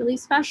 that's really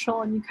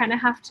special. And you kind of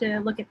have to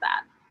look at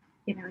that,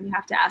 and you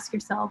have to ask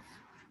yourself,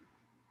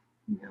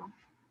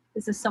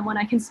 is this someone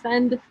I can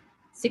spend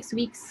 6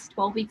 weeks,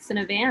 12 weeks in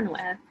a van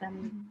with?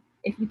 And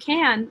if you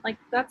can, like,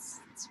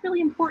 it's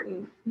really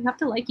important. You have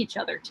to like each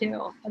other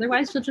too.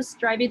 Otherwise you'll just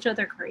drive each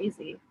other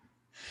crazy.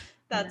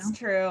 That's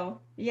true.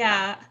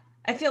 Yeah.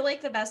 I feel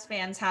like the best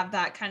bands have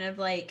that kind of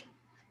like,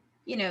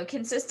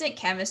 consistent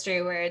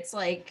chemistry where it's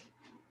like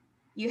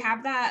you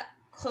have that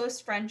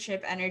close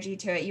friendship energy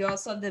to it. You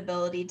also have the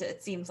ability to,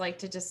 it seems like,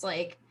 to just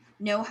like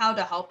know how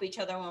to help each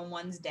other when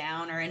one's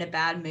down or in a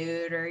bad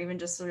mood, or even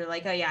just sort of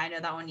like, oh yeah, I know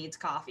that one needs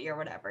coffee or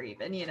whatever,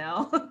 even,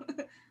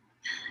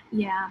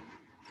 Yeah.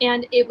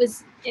 And it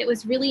was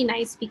really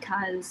nice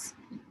because,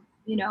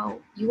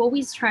 you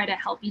always try to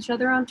help each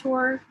other on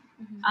tour,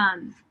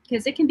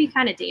 because it can be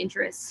kind of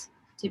dangerous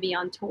to be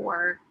on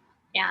tour.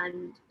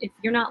 And if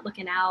you're not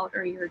looking out,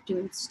 or you're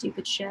doing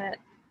stupid shit,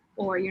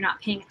 or you're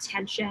not paying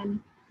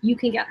attention, you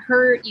can get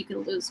hurt, you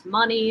can lose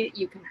money,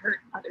 you can hurt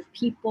other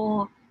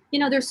people.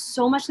 There's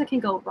so much that can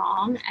go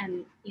wrong,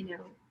 and,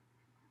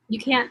 you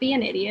can't be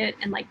an idiot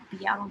and like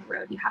be out on the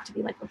road. You have to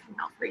be like looking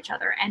out for each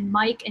other. And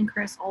Mike and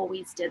Chris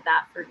always did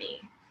that for me,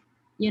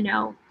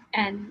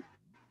 and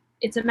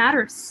it's a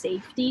matter of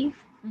safety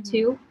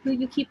too, who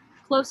you keep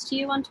close to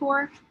you on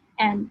tour,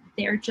 and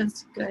they're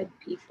just good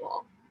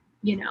people,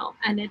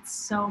 and it's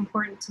so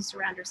important to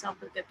surround yourself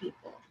with good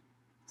people.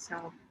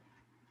 So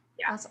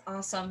yeah. That's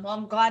awesome. Well,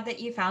 I'm glad that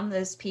you found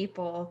those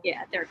people.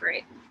 Yeah, they're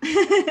great.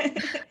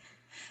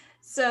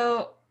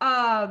 So,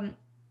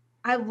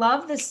 I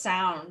love the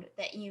sound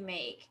that you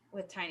make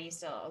with Tiny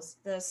Stills.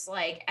 This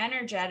like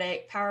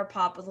energetic power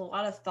pop with a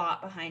lot of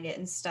thought behind it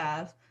and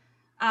stuff.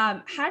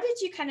 How did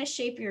you kind of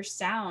shape your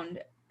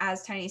sound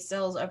as Tiny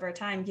Stills over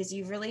time? Because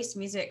you've released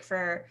music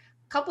for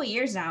a couple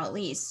years now, at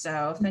least.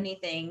 So if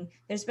anything,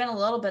 there's been a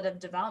little bit of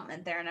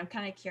development there, and I'm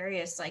kind of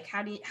curious, like,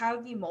 how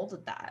have you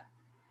molded that?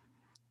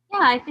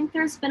 Yeah, I think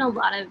there's been a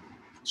lot of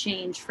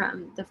change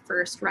from the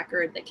first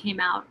record that came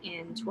out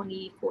in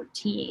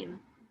 2014.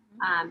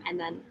 And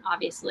then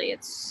obviously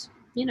it's,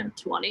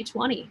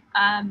 2020.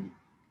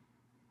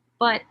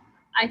 But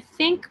I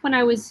think when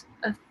I was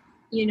a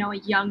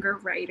younger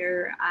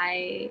writer,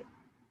 I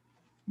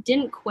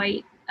didn't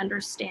quite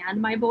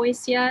understand my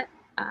voice yet,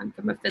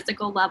 from a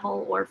physical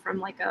level or from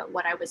like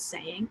what I was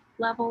saying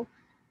level.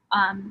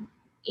 And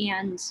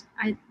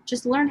I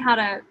just learned how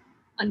to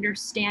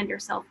understand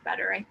yourself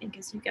better, I think,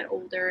 as you get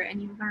older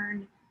and you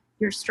learn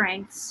your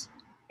strengths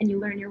and you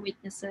learn your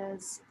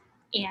weaknesses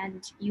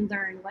and you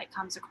learn what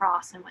comes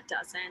across and what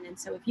doesn't. And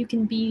so if you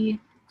can be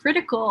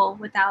critical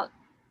without,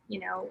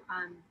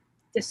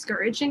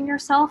 discouraging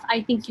yourself,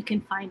 I think you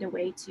can find a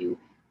way to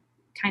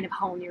kind of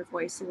hone your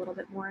voice a little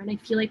bit more. And I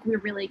feel like we're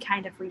really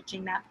kind of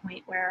reaching that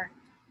point where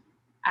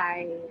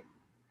I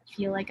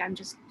feel like I'm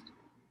just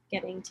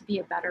getting to be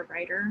a better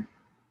writer,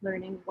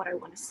 learning what I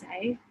want to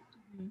say.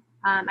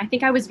 I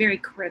think I was very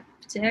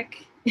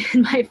cryptic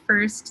in my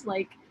first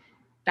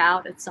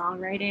bout at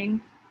songwriting.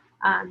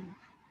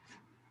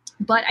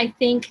 But I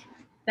think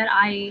that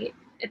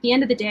at the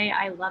end of the day,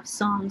 I love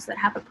songs that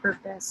have a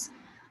purpose.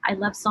 I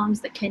love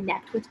songs that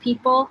connect with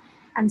people.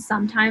 And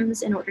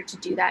sometimes in order to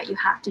do that, you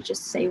have to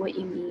just say what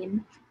you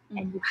mean,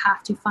 and you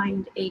have to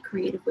find a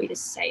creative way to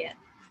say it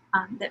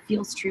that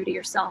feels true to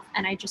yourself.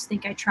 And I just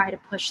think I try to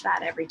push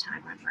that every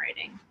time I'm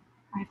writing.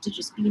 I have to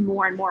just be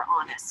more and more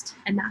honest.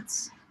 And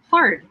that's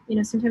hard.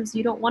 Sometimes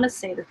you don't want to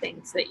say the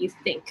things that you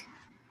think,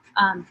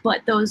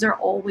 but those are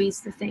always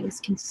the things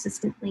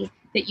consistently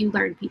that you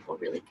learn people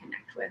really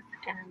connect with.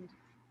 And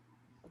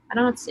I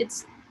don't know,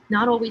 it's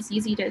not always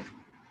easy to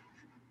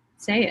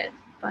say it,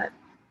 but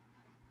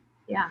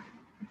yeah,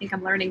 I think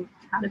I'm learning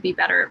how to be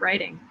better at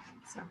writing.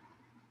 So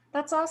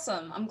that's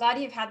awesome. I'm glad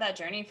you've had that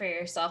journey for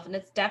yourself, and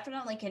it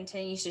definitely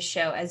continues to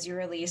show as you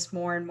release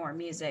more and more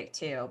music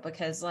too,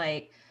 because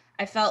I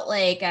felt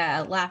like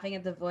Laughing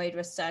at the Void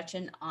was such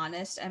an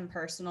honest and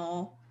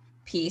personal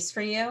piece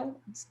for you.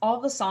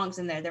 All the songs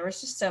in there was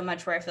just so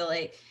much where I feel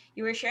like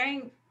you were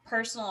sharing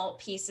personal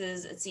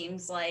pieces, it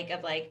seems like,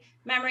 of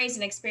memories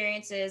and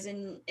experiences,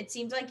 and it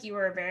seems like you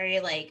were very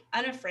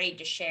unafraid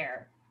to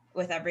share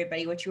with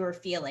everybody what you were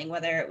feeling,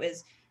 whether it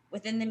was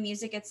within the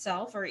music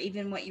itself or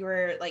even what you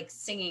were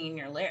singing in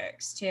your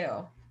lyrics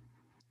too.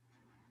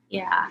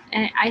 Yeah,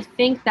 and I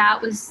think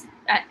that was,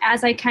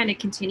 as I kind of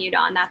continued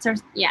on, that's our,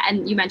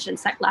 and you mentioned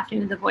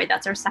Laughing at the Void,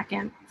 that's our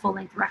second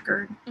full-length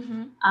record.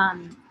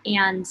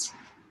 And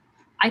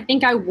I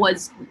think I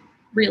was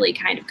really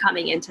kind of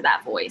coming into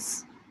that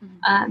voice.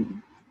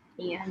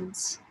 And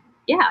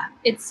yeah,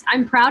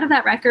 I'm proud of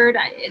that record.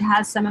 It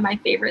has some of my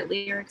favorite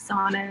lyrics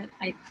on it.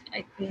 I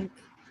think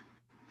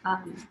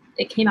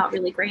it came out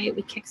really great.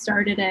 We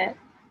kickstarted it.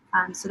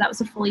 So that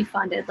was a fully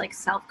funded,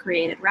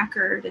 self-created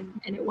record,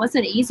 and it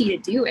wasn't easy to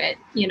do it,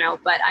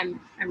 but I'm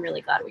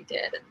really glad we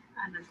did,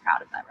 and I'm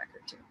proud of that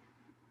record too.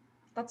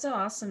 That's so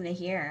awesome to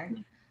hear.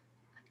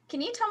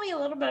 Can you tell me a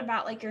little bit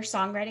about your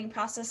songwriting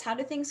process? How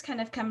do things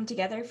kind of come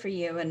together for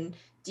you, and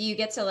do you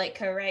get to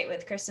co-write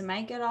with Chris and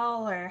Mike at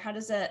all, or how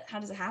does it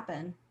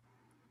happen?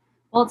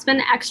 Well, it's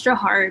been extra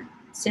hard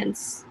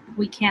since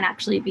we can't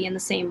actually be in the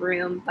same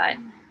room, but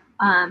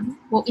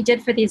what we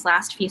did for these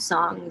last few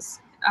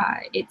songs,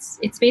 it's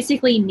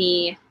basically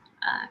me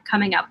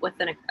coming up with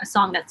a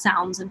song that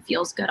sounds and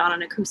feels good on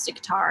an acoustic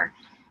guitar,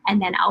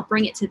 and then I'll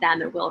bring it to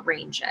them and we'll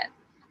arrange it,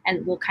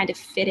 and we'll kind of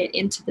fit it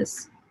into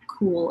this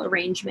cool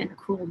arrangement, a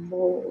cool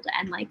mold,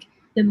 and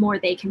the more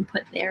they can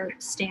put their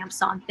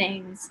stamps on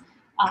things.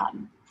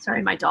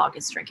 Sorry, my dog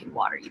is drinking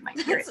water. You might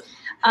hear it.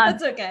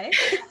 That's okay.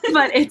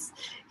 But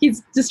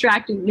he's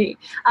distracting me.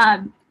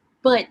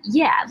 But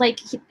yeah,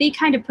 they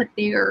kind of put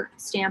their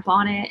stamp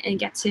on it and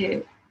get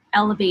to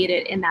elevate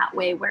it in that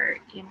way where,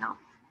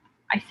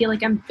 I feel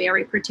like I'm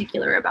very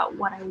particular about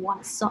what I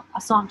want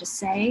a song to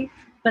say,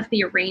 but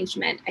the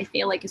arrangement I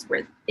feel like is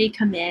where they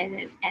come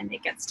in and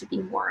it gets to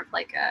be more of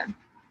a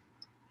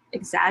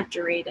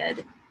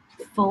exaggerated,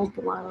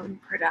 full-blown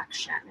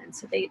production. And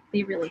so they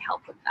really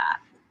help with that.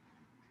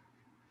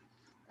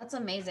 That's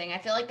amazing. I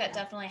feel like that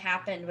definitely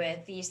happened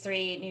with these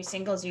 3 new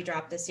singles you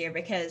dropped this year,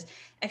 because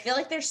I feel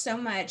like there's so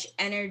much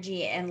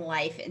energy and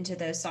life into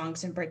those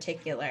songs in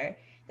particular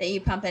that you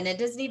pump in. It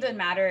doesn't even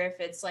matter if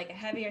it's a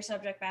heavier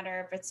subject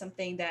matter, if it's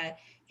something that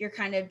you're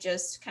kind of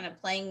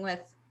playing with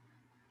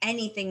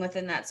anything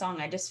within that song.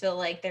 I just feel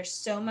like there's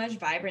so much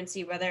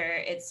vibrancy, whether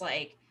it's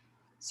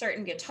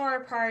certain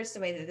guitar parts,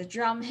 the way that the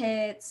drum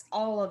hits,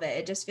 all of it.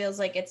 It just feels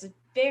like it's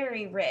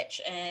very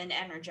rich and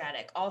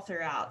energetic all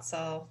throughout.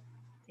 So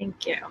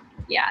thank you.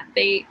 Yeah,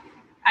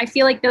 I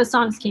feel like those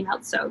songs came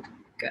out so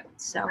good.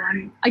 So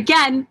I'm,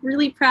 again,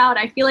 really proud.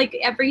 I feel like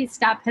every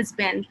step has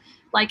been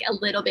a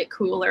little bit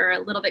cooler, a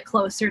little bit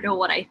closer to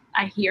what I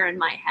hear in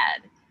my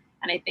head.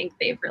 And I think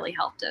they've really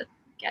helped to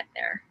get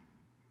there.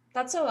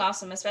 That's so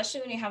awesome,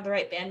 especially when you have the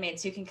right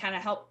bandmates who can kind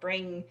of help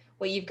bring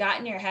what you've got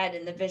in your head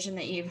and the vision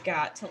that you've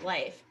got to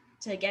life,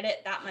 to get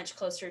it that much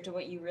closer to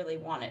what you really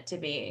want it to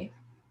be.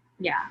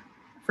 Yeah,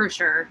 for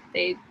sure.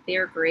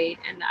 They're great,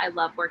 and I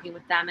love working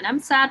with them. And I'm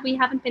sad we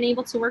haven't been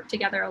able to work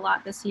together a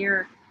lot this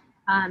year.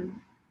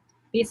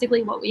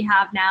 Basically what we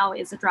have now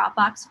is a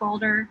Dropbox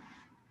folder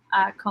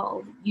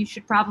called You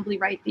Should Probably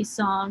Write These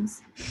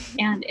Songs.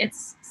 And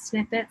it's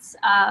snippets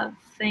of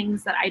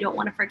things that I don't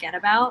want to forget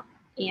about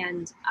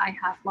and I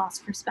have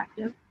lost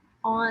perspective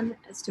on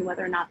as to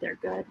whether or not they're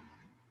good.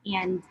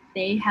 And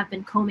they have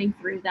been combing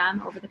through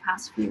them over the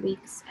past few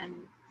weeks, and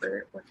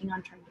we're working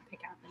on trying to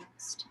pick out the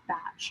next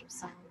batch of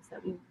songs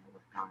that we want to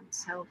work on.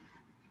 So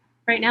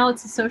right now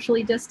it's a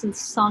socially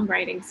distanced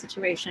songwriting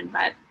situation,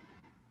 but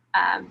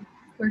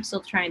we're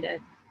still trying to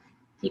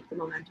keep the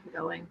momentum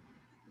going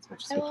as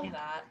much as I we love can.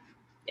 that.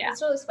 Yeah.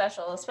 It's really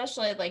special,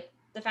 especially like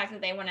the fact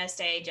that they want to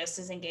stay just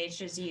as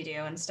engaged as you do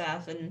and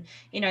stuff. And,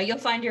 you'll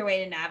find your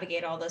way to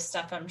navigate all this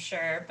stuff, I'm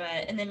sure.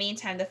 But in the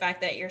meantime, the fact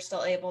that you're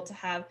still able to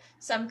have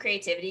some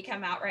creativity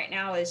come out right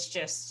now is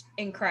just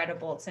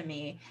incredible to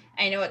me.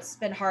 I know it's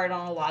been hard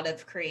on a lot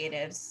of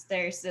creatives.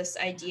 There's this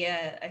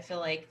idea, I feel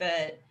like,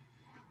 that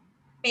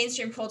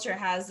mainstream culture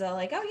has the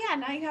like, oh yeah,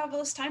 now you have all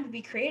this time to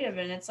be creative.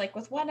 And it's like,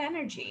 with what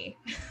energy,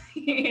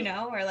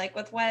 or like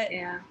with what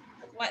Yeah.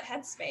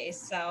 headspace.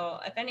 So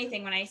if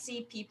anything, when I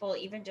see people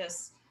even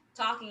just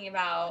talking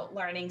about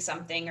learning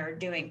something or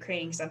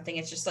creating something,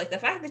 it's just like the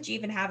fact that you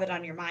even have it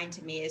on your mind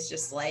to me is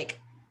just like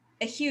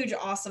a huge,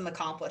 awesome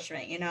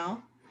accomplishment,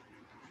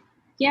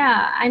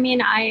 Yeah. I mean,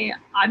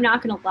 I'm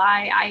not going to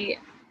lie.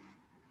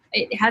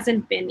 It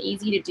hasn't been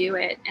easy to do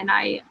it. And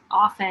I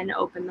often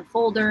open the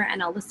folder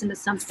and I'll listen to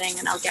something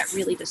and I'll get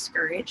really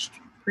discouraged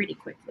pretty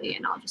quickly.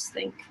 And I'll just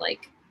think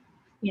like,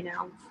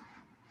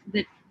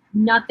 that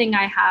nothing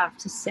I have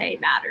to say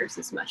matters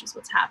as much as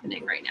what's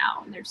happening right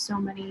now. And there's so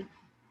many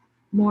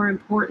more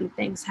important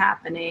things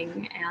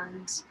happening,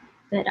 and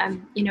that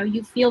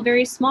you feel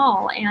very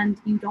small and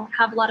you don't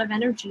have a lot of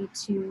energy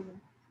to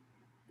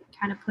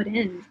kind of put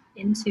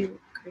into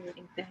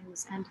creating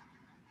things. And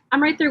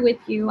I'm right there with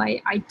you.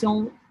 I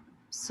don't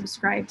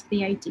subscribe to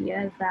the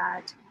idea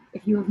that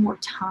if you have more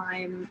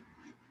time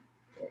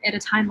at a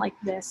time like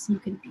this, you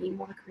can be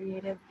more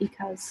creative,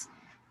 because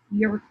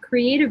you're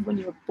creative when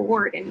you're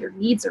bored and your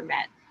needs are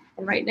met.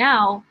 And right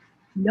now,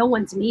 no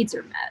one's needs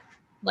are met.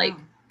 Like,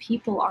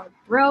 people are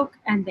broke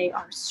and they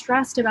are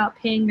stressed about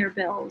paying their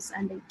bills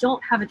and they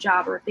don't have a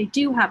job, or if they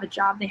do have a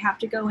job, they have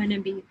to go in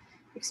and be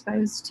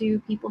exposed to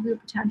people who are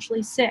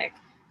potentially sick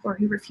or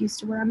who refuse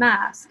to wear a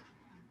mask.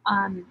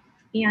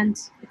 And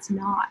it's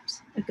not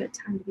a good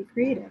time to be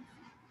creative.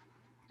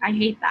 I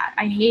hate that.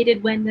 I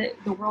hated when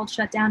the world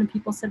shut down and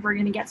people said, we're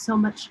going to get so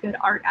much good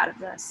art out of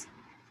this.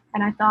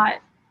 And I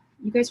thought,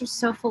 you guys are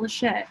so full of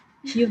shit.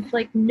 You've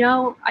like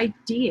no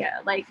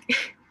idea. Like,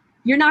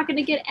 you're not going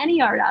to get any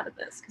art out of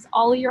this because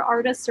all of your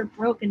artists are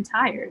broke and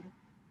tired.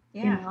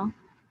 Yeah.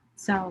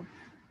 So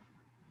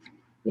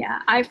yeah,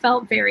 I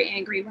felt very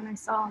angry when I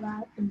saw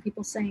that and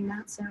people saying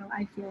that. So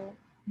I feel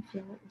what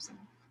you're saying.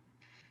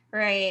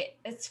 Right.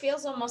 It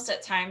feels almost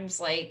at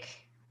times like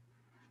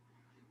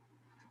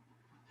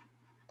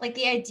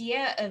the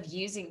idea of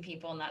using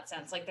people in that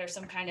sense, like there's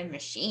some kind of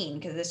machine,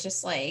 because it's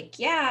just like,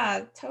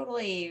 yeah,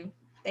 totally,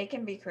 they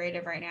can be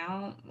creative right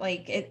now.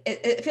 Like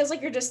it feels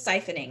like you're just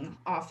siphoning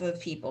off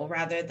of people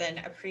rather than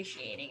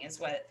appreciating, is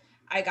what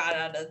I got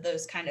out of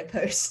those kind of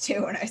posts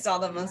too when I saw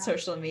them on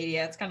social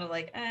media. It's kind of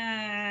like,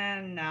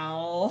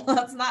 no,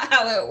 that's not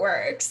how it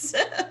works.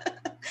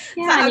 It's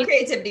not how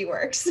creativity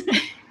works.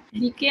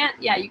 You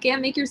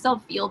can't make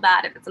yourself feel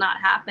bad if it's not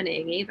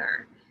happening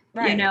either.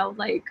 Right.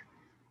 Like,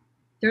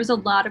 there's a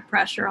lot of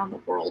pressure on the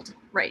world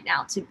right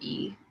now to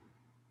be,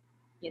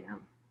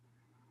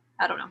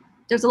 I don't know.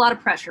 There's a lot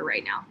of pressure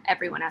right now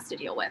everyone has to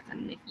deal with.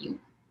 And if you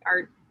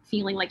are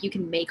feeling like you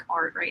can make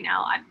art right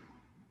now,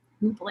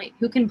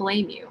 who can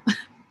blame you?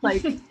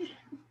 Like,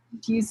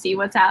 do you see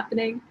what's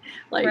happening?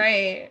 Like,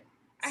 right.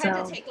 I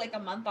had to take like a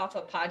month off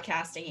of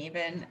podcasting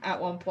even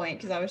at one point,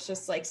 because I was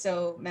just like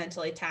so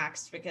mentally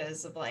taxed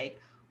because of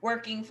like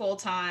working full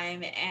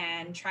time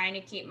and trying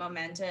to keep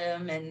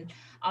momentum. And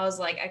I was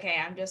like,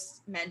 okay, I'm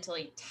just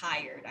mentally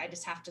tired. I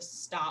just have to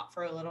stop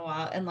for a little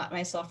while and let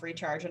myself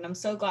recharge. And I'm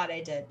so glad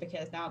I did,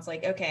 because now it's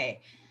like, okay,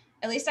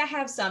 at least I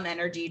have some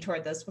energy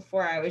toward this.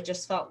 Before I was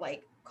just felt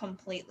like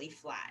completely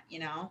flat,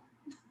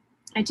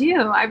 I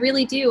do. I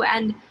really do.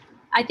 And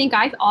I think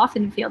I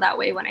often feel that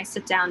way when I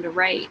sit down to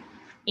write,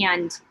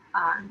 and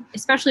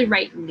especially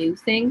write new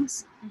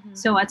things. Mm-hmm.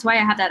 So that's why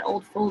I have that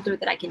old folder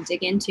that I can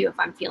dig into if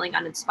I'm feeling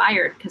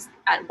uninspired, because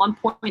at one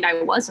point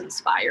I was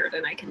inspired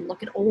and I can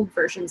look at old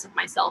versions of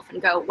myself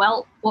and go,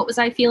 well, what was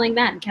I feeling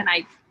then? Can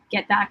I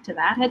get back to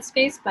that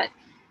headspace? But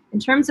in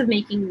terms of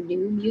making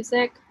new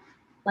music,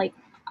 like,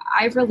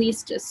 I've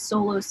released a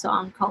solo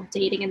song called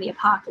Dating in the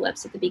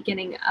Apocalypse at the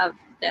beginning of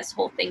this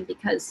whole thing,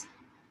 because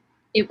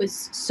it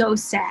was so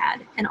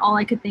sad. And all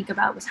I could think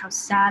about was how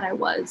sad I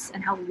was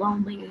and how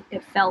lonely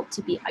it felt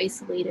to be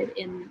isolated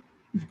in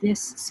this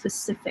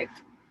specific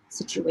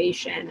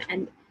situation.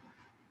 And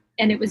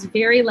it was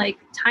very like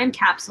time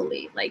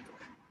capsule-y. Like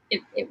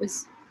it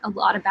was a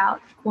lot about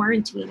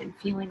quarantine and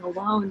feeling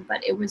alone,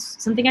 but it was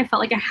something I felt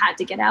like I had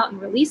to get out and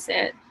release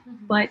it.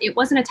 Mm-hmm. But it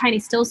wasn't a Tiny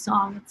Still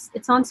song.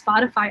 It's on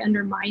Spotify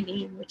under my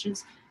name, which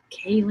is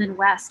Kaylin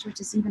West,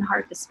 which is even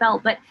hard to spell.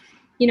 But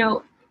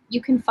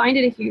you can find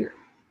it if you're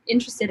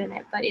interested in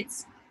it. But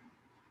it's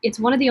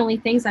one of the only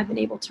things I've been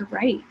able to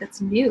write that's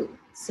new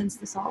since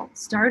this all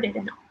started.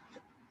 And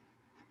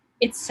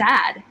it's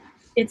sad.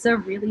 It's a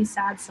really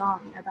sad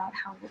song about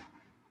how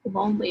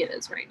lonely it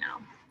is right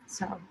now.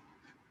 So.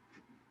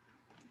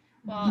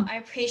 Well, I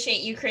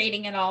appreciate you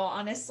creating it all,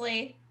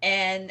 honestly,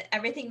 and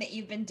everything that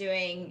you've been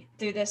doing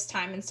through this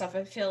time and stuff.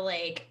 I feel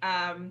like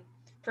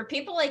for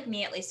people like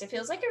me, at least, it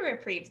feels like a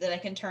reprieve that I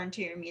can turn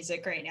to your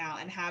music right now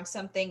and have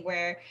something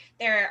where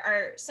there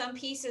are some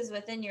pieces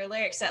within your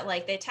lyrics that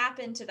like they tap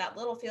into that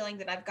little feeling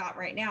that I've got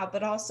right now,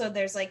 but also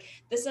there's like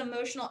this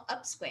emotional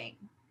upswing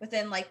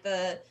within like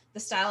the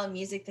style of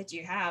music that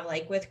you have,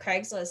 like with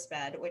Craigslist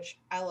Bed, which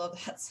I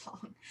love that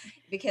song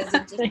because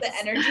of just the Thanks.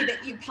 energy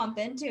that you pump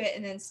into it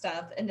and then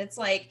stuff. And it's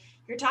like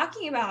you're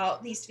talking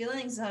about these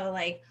feelings of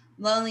like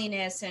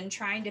loneliness and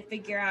trying to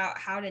figure out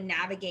how to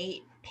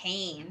navigate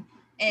pain,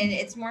 and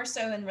it's more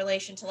so in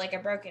relation to like a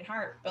broken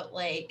heart, but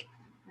like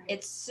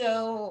it's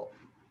so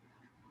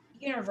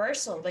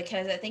universal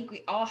because I think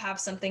we all have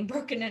something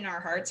broken in our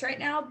hearts right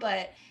now,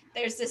 but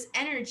there's this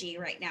energy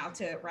right now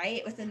to it,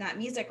 right? Within that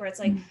music where it's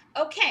like,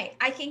 okay,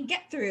 I can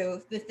get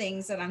through the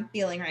things that I'm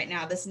feeling right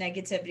now, this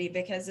negativity,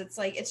 because it's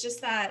like it's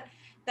just that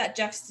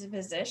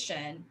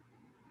juxtaposition.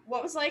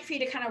 What was it like for you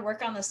to kind of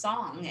work on the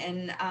song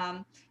and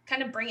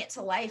kind of bring it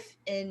to life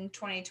in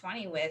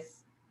 2020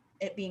 with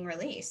it being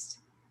released?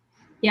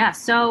 Yeah,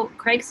 so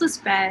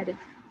Craigslist Bed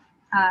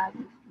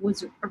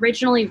was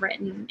originally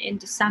written in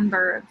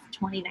December of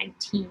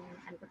 2019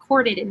 and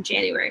recorded in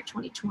January of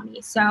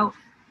 2020. So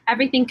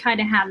everything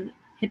kind of hadn't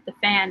hit the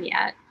fan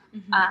yet.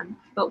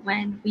 But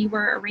when we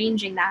were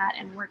arranging that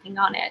and working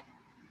on it,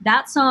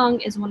 that song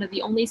is one of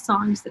the only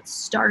songs that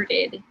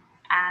started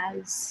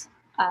as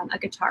a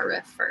guitar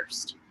riff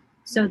first.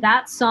 So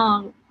that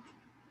song,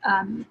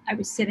 I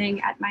was sitting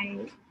at my,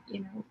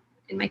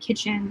 in my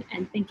kitchen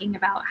and thinking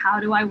about how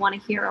do I want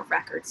to hear a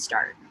record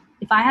start?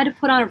 If I had to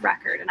put on a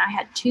record and I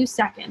had 2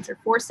 seconds or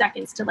 4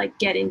 seconds to like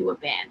get into a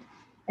band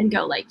and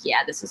go like,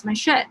 yeah, this is my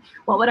shit,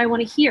 what would I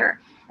want to hear?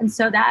 And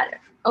so that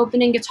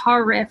opening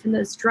guitar riff and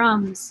those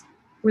drums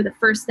were the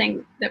first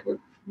thing that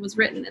was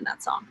written in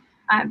that song,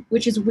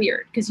 which is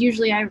weird because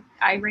usually I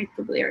write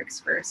the lyrics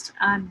first.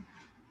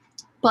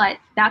 But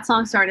that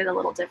song started a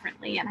little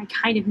differently, and I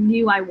kind of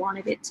knew I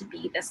wanted it to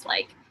be this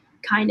like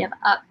kind of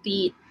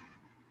upbeat,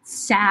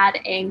 sad,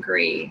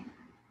 angry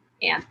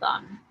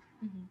anthem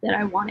that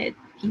I wanted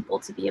people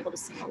to be able to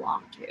sing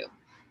along to.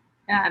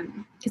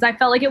 Because I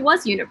felt like it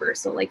was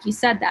universal. Like you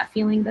said, that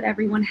feeling that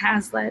everyone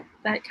has, that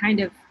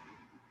kind of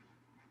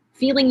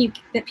feeling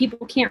that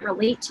people can't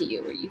relate to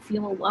you, or you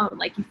feel alone,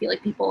 like you feel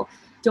like people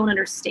don't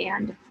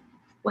understand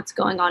what's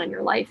going on in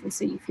your life, and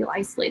so you feel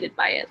isolated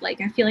by it.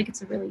 Like I feel like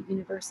it's a really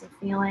universal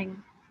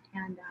feeling.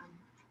 And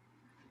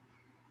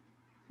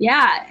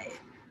yeah,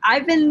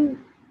 I've been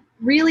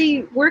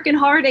really working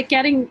hard at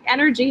getting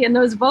energy in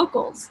those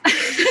vocals.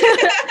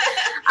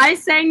 I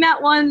sang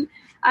that one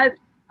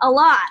a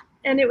lot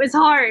and it was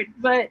hard,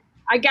 but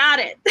I got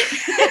it.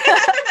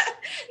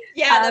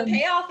 Yeah, the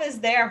payoff is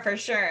there for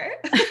sure.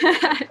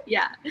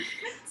 Yeah.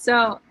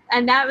 So,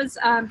 and that was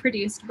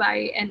produced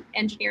by and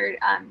engineered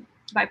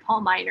by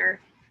Paul Miner,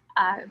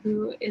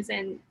 who is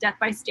in Death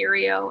by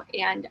Stereo,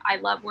 and I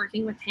love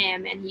working with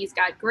him, and he's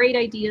got great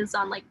ideas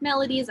on like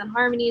melodies and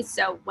harmonies.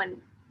 So when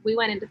we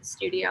went into the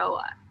studio,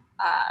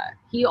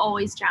 he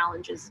always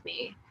challenges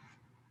me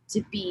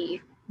to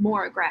be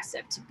more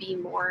aggressive, to be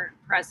more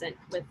present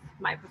with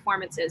my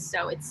performances.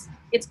 So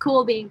it's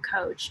cool being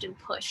coached and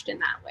pushed in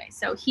that way.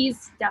 So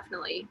he's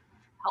definitely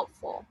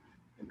helpful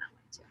in that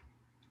way too.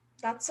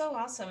 That's so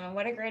awesome. And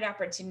what a great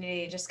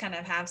opportunity to just kind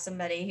of have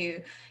somebody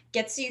who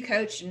gets you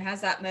coached and has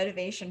that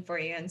motivation for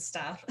you and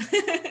stuff.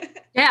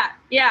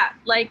 Yeah.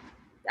 Like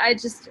I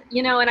just,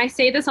 and I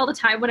say this all the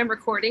time when I'm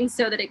recording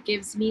so that it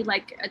gives me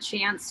like a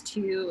chance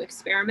to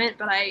experiment,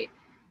 but I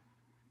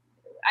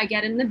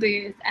get in the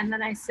booth and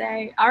then I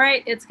say, all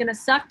right, it's going to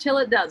suck till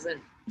it doesn't.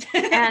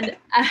 And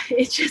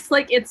it's just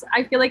like,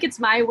 I feel like it's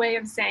my way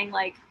of saying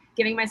like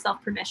giving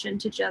myself permission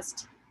to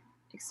just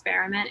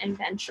experiment and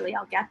eventually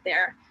I'll get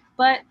there.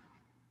 But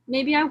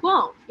maybe I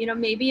won't,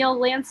 maybe I'll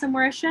land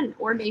somewhere I shouldn't,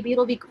 or maybe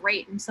it'll be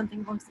great and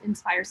something will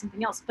inspire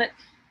something else. But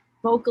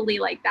vocally,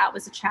 like that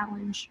was a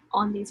challenge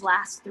on these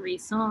last 3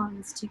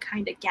 songs to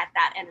kind of get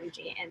that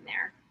energy in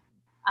there.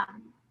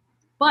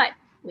 But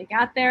we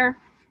got there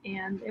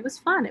and it was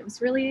fun. It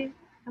was really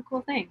a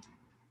cool thing.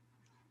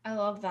 I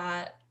love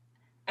that.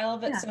 I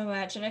love it so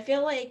much. And I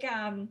feel like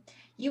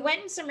you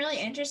went in some really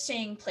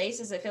interesting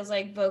places, it feels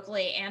like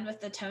vocally and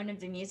with the tone of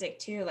the music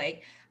too.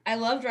 Like I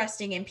loved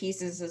Resting in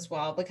Pieces as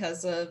well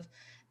because of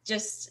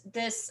just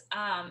this.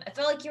 I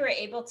felt like you were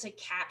able to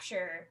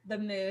capture the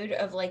mood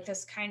of like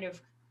this kind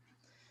of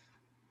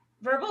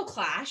verbal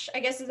clash, I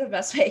guess is the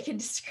best way I can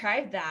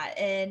describe that.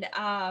 And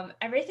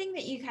everything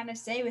that you kind of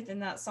say within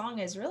that song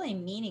is really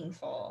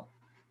meaningful,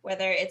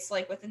 whether it's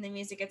like within the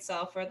music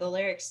itself or the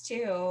lyrics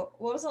too.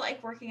 What was it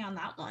like working on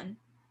that one?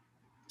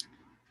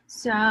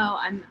 So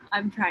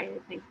I'm trying to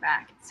think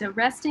back. So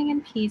Resting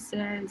in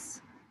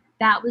Pieces,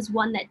 that was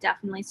one that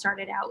definitely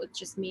started out with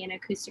just me and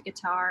acoustic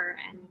guitar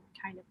and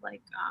kind of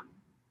like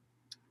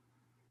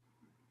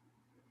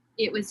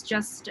it was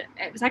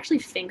actually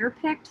finger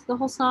picked, the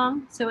whole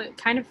song. So it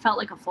kind of felt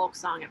like a folk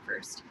song at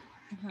first.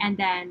 And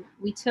then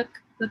we took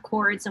the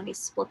chords and we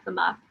split them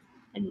up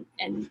and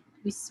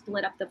we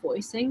split up the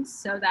voicings.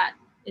 So that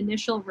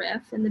initial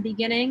riff in the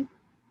beginning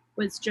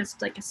was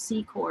just like a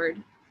C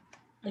chord,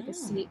 like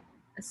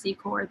a a C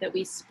chord that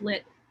we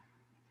split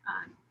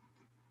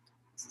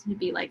to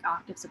be like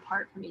octaves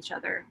apart from each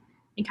other,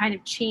 and kind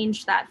of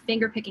changed that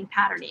finger picking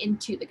pattern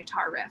into the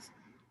guitar riff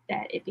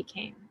that it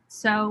became.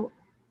 So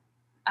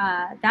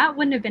that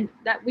wouldn't have been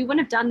that we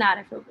wouldn't have done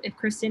that if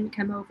Chris didn't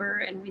come over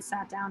and we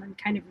sat down and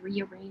kind of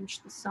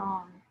rearranged the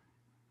song.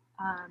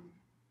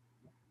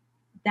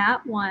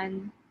 That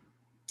one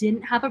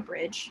didn't have a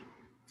bridge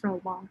for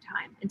a long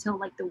time until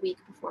like the week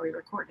before we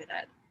recorded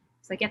it.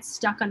 So I get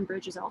stuck on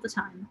bridges all the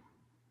time.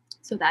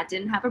 So that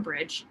didn't have a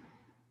bridge.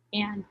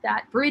 And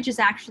that bridge is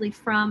actually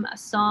from a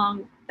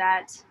song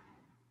that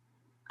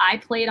I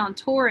played on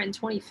tour in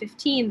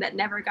 2015 that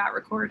never got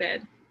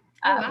recorded.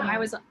 Wow.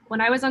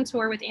 When I was on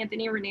tour with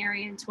Anthony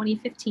Ranieri in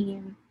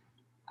 2015,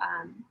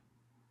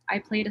 I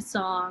played a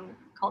song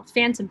called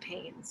Phantom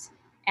Pains.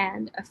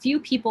 And a few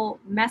people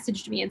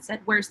messaged me and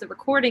said, "Where's the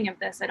recording of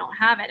this? I don't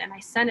have it." And I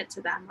sent it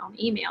to them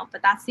on email.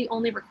 But that's the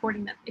only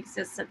recording that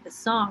exists of this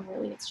song,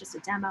 really. It's just a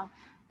demo.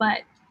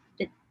 But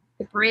the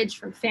bridge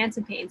from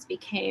Phantom Pains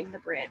became the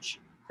bridge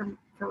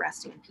for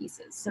Resting in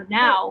Pieces. So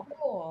now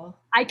Cool.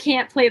 I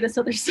can't play this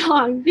other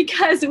song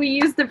because we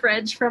used the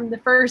bridge from the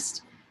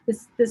first,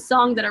 this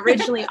song that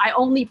originally I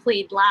only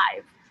played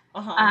live.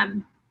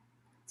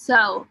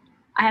 So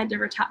I have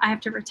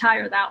to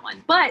retire that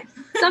one. But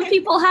some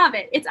people have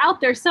it. It's out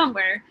there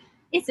somewhere.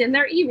 It's in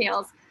their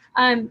emails.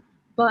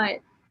 But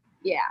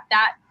yeah,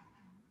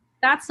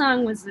 that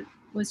song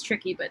was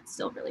tricky, but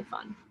still really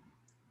fun.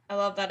 I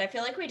love that. I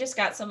feel like we just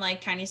got some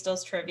like Tiny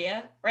Stills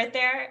trivia right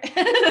there.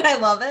 I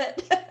love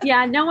it.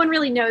 Yeah, no one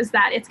really knows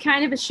that. It's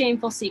kind of a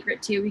shameful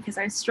secret too, because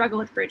I struggle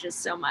with bridges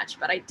so much,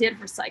 but I did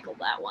recycle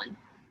that one.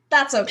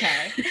 That's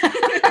okay.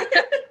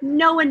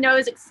 No one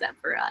knows except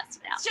for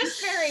us now. It's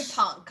just very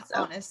punk,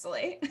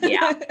 honestly.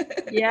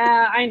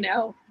 Yeah, I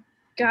know.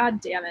 God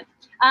damn it.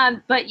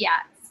 But yeah,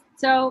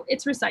 so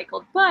it's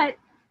recycled, but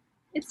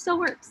it still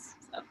works.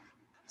 So.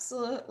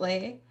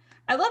 Absolutely.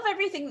 I love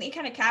everything that you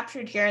kind of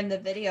captured here in the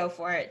video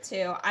for it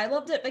too. I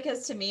loved it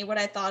because to me, what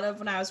I thought of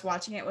when I was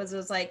watching it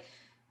was like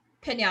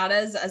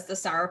piñatas as the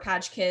Sour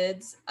Patch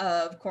Kids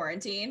of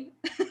quarantine.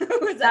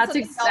 That's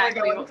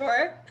exactly what we were going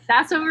for.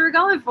 That's what we were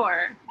going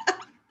for.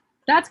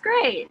 That's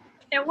great.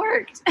 It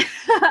worked. Was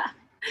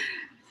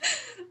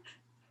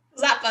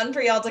that fun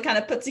for y'all to kind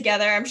of put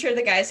together? I'm sure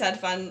the guys had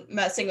fun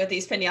messing with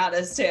these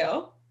piñatas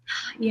too.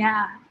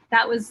 Yeah,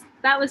 that was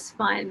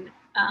fun.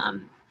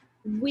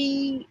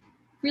 We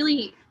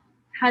really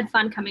had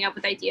fun coming up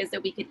with ideas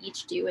that we could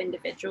each do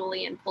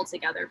individually and pull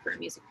together for a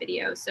music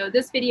video. So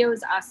this video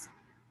is us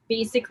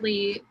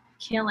basically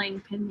killing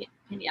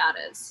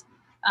piñatas.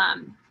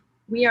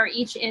 We are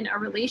each in a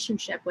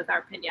relationship with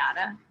our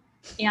piñata,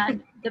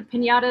 and the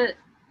piñata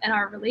and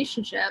our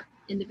relationship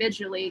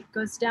individually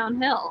goes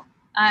downhill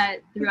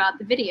throughout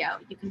the video.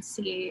 You can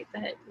see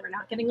that we're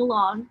not getting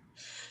along,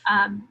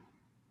 and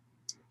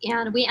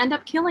we end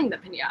up killing the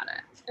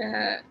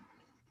piñata.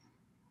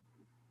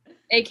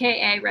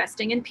 AKA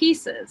resting in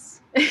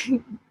pieces,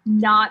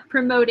 not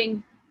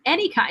promoting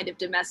any kind of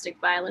domestic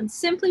violence,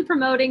 simply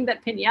promoting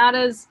that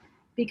piñatas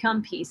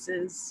become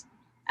pieces.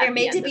 They're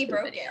made to be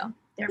broken. Video.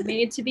 They're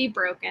made to be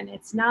broken.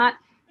 It's not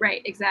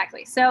right,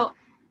 exactly. So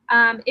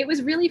it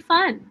was really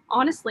fun,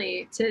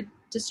 honestly, to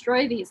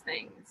destroy these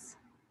things.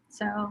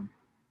 So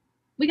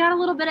we got a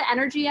little bit of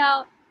energy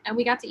out, and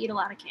we got to eat a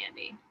lot of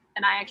candy.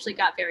 And I actually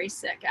got very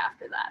sick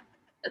after that.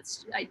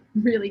 I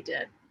really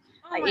did.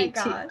 I ate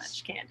too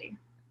much candy.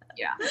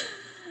 Yeah.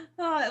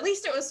 Oh, at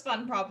least it was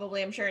fun,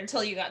 probably, I'm sure,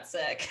 until you got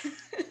sick.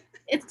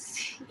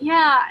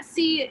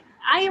 See,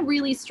 I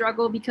really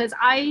struggle because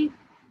I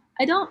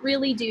don't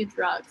really do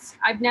drugs.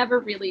 I've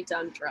never really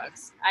done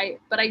drugs.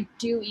 But I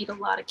do eat a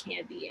lot of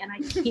candy, and I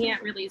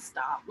can't really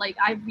stop. Like,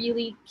 I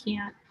really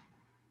can't.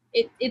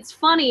 It's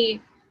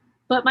funny,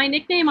 but my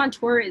nickname on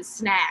tour is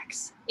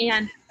Snacks,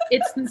 and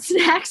it's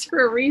Snacks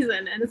for a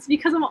reason, and it's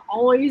because I'm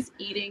always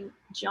eating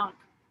junk.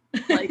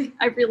 Like,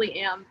 I really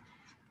am.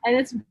 And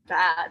it's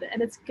bad,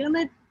 and it's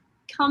gonna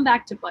come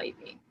back to bite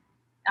me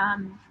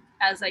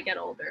as I get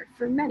older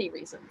for many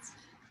reasons.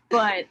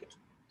 But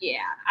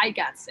yeah, I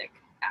got sick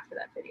after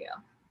that video.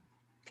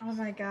 Oh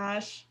my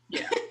gosh.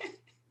 Yeah,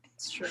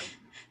 it's true.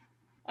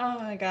 Oh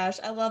my gosh,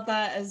 I love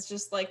that as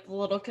just like the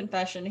little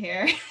confession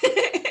here.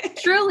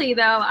 Truly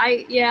though,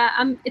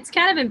 it's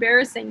kind of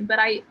embarrassing, but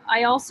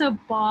I also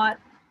bought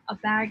a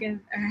bag of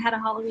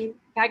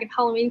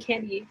Halloween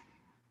candy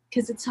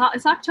because it's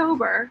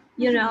October,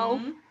 you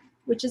know.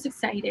 Which is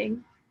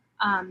exciting.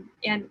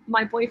 And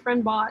my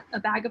boyfriend bought a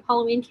bag of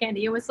Halloween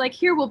candy and was like,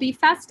 "Here, we'll be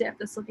festive.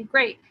 This will be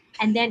great."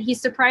 And then he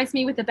surprised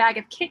me with a bag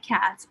of Kit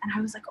Kats. And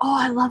I was like, "Oh,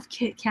 I love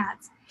Kit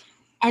Kats."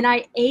 And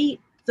I ate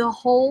the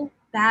whole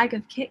bag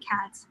of Kit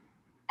Kats.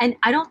 And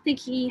I don't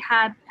think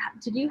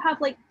did you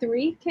have like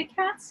 3 Kit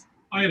Kats?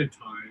 I had a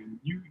ton.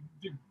 You're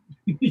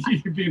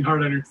being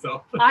hard on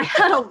yourself.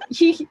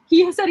 He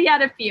said he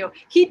had a few.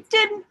 He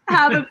didn't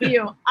have a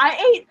few.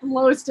 I ate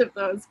most of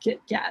those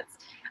Kit Kats.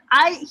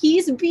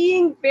 He's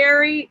being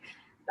very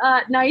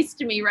nice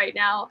to me right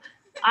now.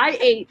 I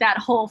ate that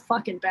whole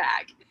fucking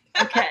bag.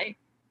 Okay.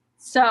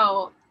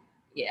 So,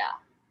 yeah.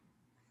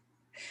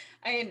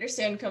 I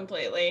understand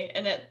completely.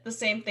 And the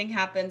same thing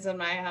happens in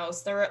my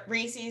house. The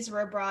Reese's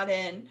were brought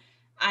in.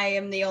 I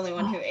am the only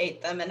one who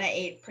ate them, and I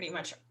ate pretty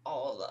much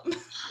all of them.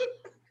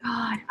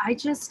 God, I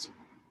just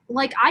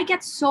like I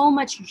get so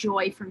much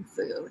joy from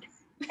food,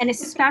 and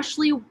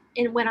especially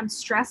when I'm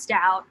stressed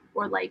out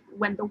or like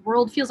when the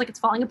world feels like it's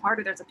falling apart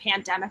or there's a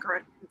pandemic or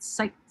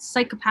a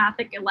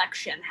psychopathic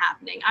election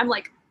happening. I'm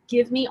like,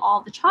 give me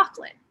all the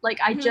chocolate. Like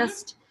I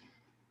just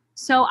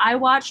so I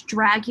watch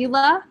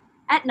Dragula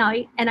at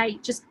night and I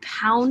just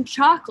pound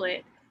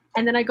chocolate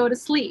and then I go to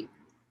sleep,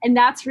 and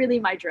that's really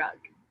my drug.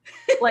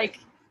 Like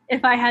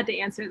if I had to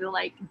answer the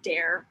like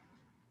dare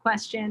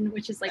question,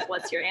 which is like,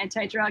 what's your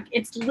anti-drug?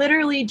 It's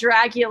literally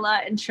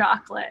Dragula and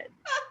chocolate.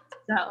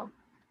 So,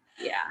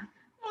 yeah.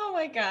 Oh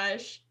my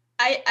gosh.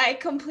 I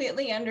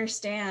completely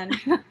understand.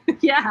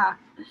 Yeah.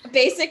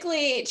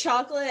 Basically,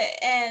 chocolate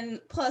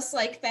and plus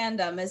like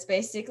fandom is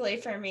basically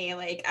for me.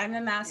 Like I'm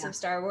a massive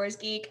Star Wars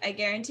geek. I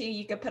guarantee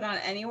you could put on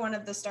any one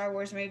of the Star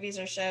Wars movies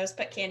or shows,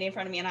 put candy in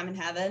front of me, and I'm in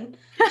heaven.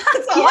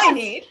 That's all I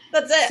need.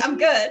 That's it. I'm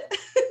good.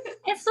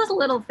 It's those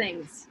little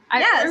things.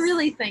 I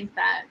really think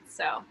that.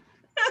 So.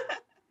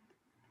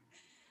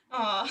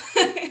 Oh,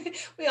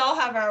 we all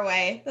have our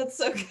way. That's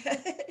so good.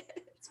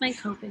 It's my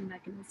coping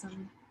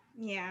mechanism.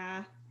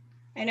 Yeah,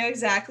 I know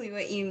exactly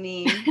what you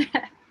mean.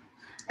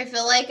 I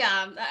feel like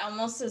that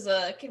almost is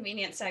a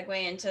convenient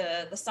segue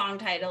into the song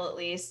title, at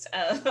least,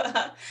 of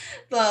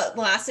the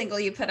last single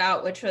you put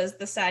out, which was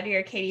The Sad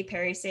Year Katy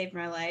Perry Saved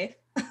My Life.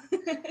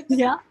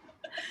 Yeah.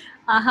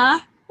 Uh-huh.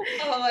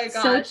 Oh my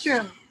gosh. So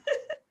true.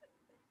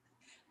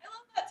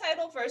 That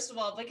title, first of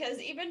all, because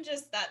even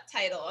just that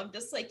title, I'm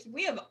just like,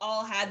 we have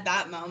all had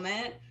that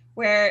moment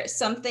where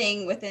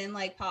something within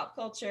like pop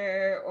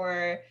culture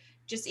or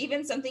just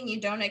even something you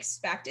don't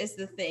expect is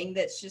the thing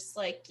that's just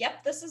like,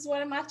 yep, this is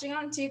what I'm latching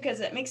on to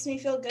because it makes me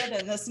feel good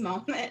in this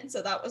moment.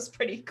 So that was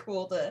pretty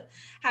cool to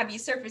have you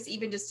surface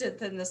even just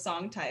within the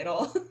song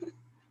title.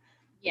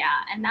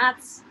 Yeah, and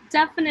that's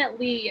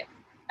definitely,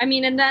 I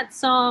mean, in that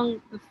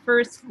song, the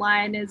first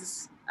line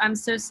is, I'm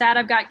so sad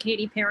I've got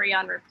Katy Perry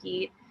on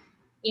repeat.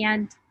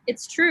 And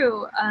it's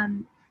true.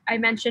 I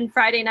mentioned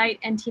Friday Night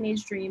and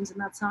Teenage Dreams in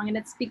that song, and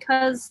it's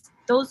because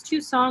those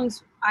two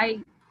songs I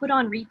put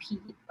on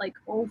repeat like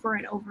over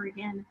and over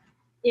again.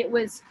 It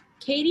was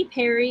Katy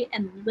Perry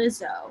and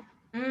Lizzo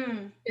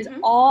is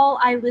all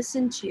I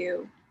listened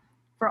to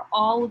for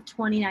all of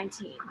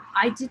 2019.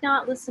 I did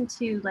not listen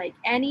to like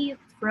any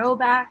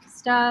throwback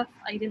stuff.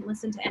 I didn't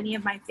listen to any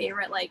of my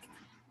favorite like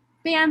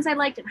bands I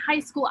liked in high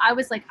school. I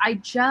was like, I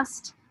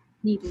just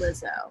need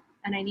Lizzo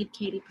and I need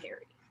Katy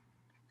Perry.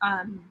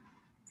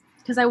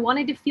 Because I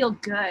wanted to feel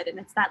good, and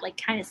it's that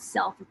like kind of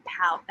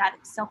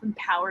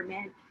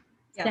self-empowerment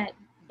that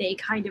they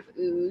kind of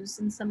ooze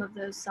in some of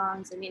those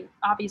songs. I mean,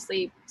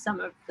 obviously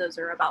some of those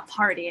are about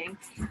partying,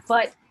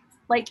 but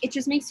like it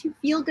just makes you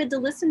feel good to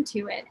listen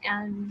to it,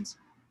 and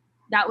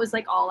that was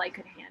like all I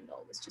could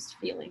handle was just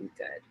feeling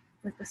good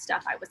with the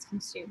stuff I was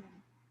consuming.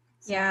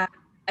 So. Yeah,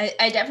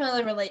 I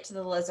definitely relate to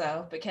the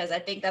Lizzo because I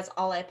think that's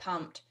all I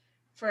pumped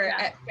for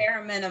at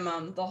bare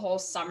minimum the whole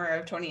summer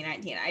of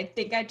 2019. I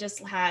think I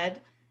just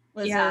had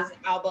Lizzo's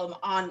album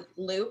on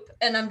loop,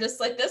 and I'm just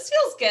like, this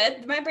feels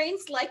good. My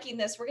brain's liking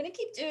this. We're gonna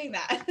keep doing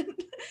that.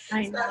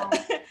 I know.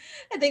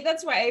 I think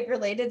that's why I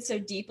related so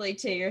deeply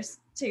to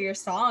your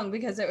song,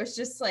 because it was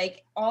just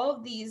like all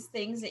of these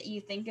things that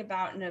you think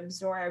about and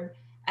absorb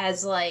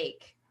as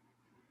like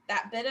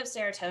that bit of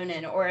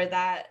serotonin or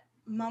that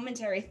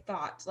momentary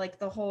thought, like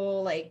the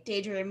whole like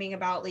daydreaming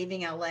about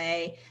leaving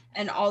LA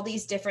and all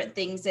these different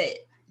things that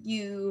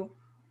you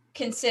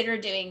consider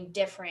doing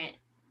different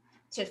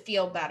to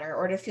feel better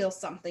or to feel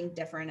something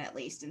different at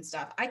least and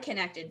stuff. I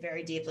connected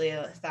very deeply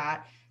with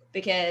that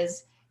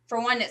because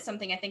for one, it's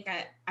something I think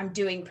I'm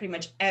doing pretty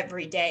much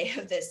every day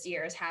of this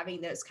year is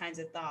having those kinds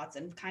of thoughts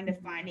and kind of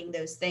finding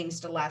those things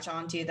to latch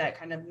onto that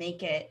kind of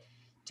make it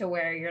to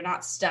where you're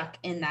not stuck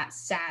in that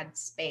sad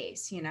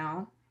space, you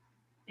know?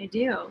 I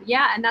do.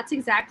 Yeah. And that's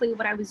exactly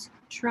what I was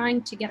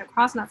trying to get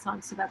across in that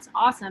song. So that's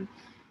awesome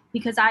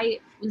because I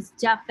was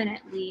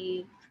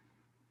definitely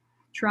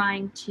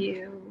trying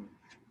to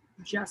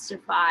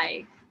justify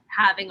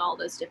having all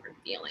those different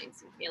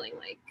feelings and feeling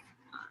like,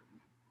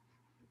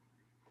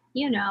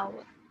 you know,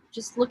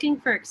 just looking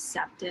for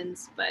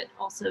acceptance, but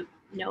also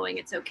knowing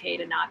it's okay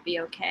to not be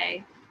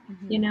okay.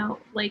 You know,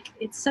 like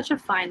it's such a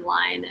fine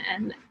line.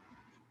 And,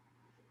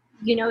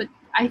 you know,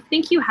 I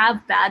think you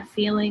have bad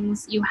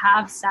feelings, you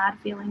have sad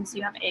feelings,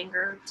 you have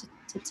anger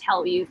to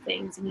tell you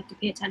things, and you have to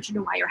pay attention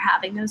to why you're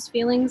having those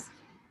feelings.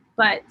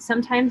 But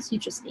sometimes you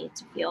just need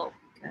to feel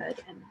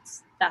good, and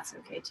that's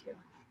okay too.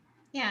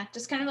 Yeah,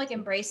 just kind of like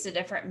embrace the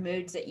different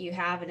moods that you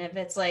have. And if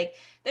it's like,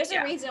 there's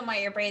a reason why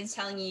your brain's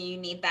telling you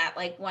need that,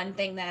 like one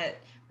thing that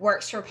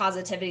works for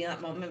positivity in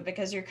that moment,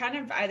 because you're kind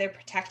of either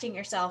protecting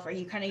yourself or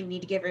you kind of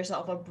need to give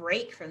yourself a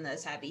break from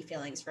those heavy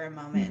feelings for a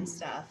moment and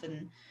stuff.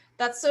 And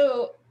that's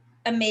so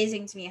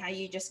amazing to me how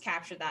you just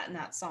captured that in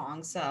that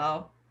song.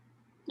 So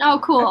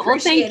oh, cool. Well,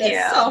 thank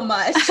you so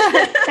much.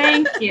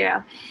 Thank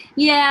you.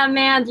 Yeah,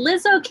 man.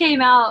 Lizzo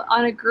came out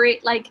on a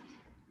great, like,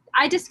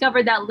 I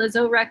discovered that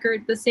Lizzo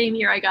record the same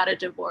year I got a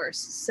divorce.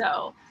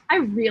 So I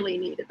really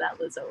needed that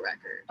Lizzo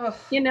record. Oh,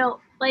 You know,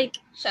 like,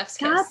 chef's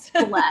God kiss.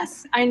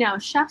 bless. I know,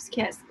 chef's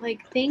kiss.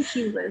 Like, thank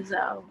you,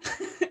 Lizzo.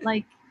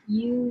 Like,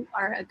 you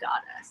are a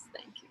goddess.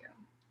 Thank you.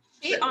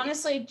 She Really.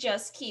 honestly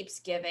just keeps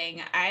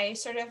giving. I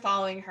started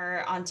following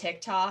her on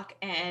TikTok,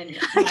 and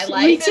my Me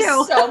life too.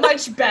 is so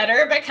much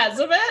better because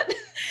of it.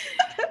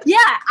 Yeah,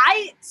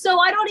 I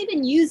don't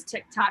even use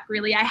TikTok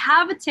really. I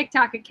have a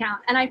TikTok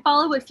account and I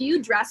follow a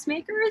few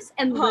dressmakers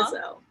and Huh.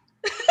 Lizzo.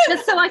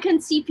 Just so I can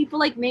see people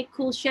like make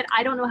cool shit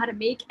I don't know how to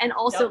make, and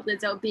also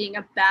Yep. Lizzo being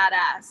a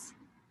badass.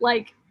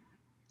 Like,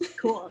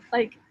 cool.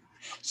 Like,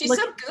 She's Look-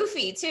 so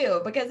goofy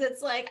too, because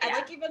it's like I Yeah.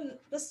 like even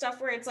the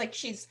stuff where it's like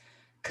she's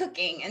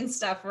cooking and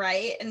stuff,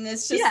 right? And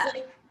it's just Yeah.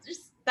 like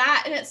just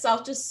that in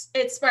itself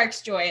it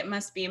sparks joy. It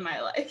must be in my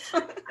life.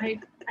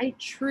 I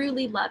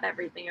truly love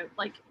everything.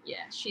 Like,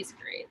 yeah, she's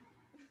great.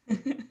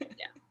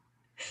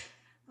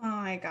 Oh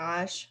my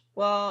gosh.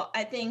 Well,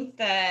 I think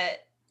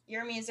that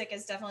your music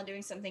is definitely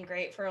doing something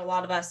great for a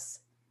lot of us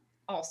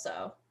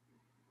also.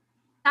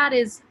 That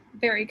is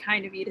very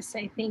kind of you to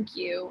say. Thank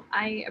you.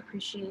 I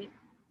appreciate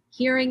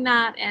hearing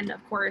that, and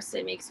of course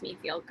it makes me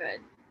feel good,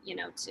 you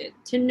know,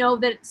 to know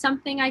that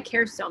something I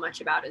care so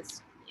much about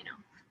is, you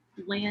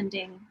know,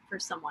 landing for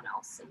someone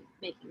else and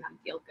making them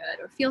feel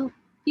good or feel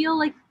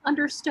like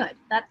understood.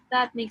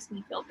 That makes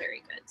me feel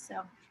very good.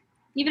 So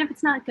even if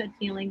it's not good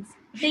feelings,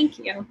 thank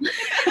you.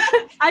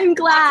 I'm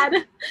glad.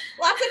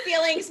 Lots of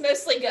feelings,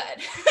 mostly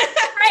good.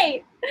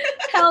 Great.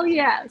 Hell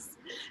yes.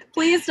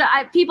 Please,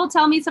 people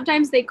tell me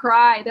sometimes they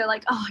cry. They're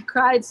like, oh, I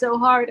cried so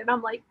hard. And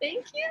I'm like,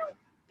 thank you.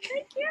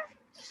 Thank you.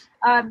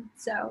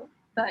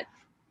 But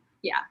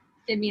yeah,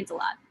 it means a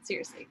lot.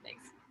 Seriously,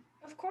 thanks.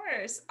 Of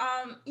course.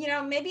 You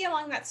know, maybe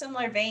along that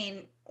similar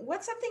vein,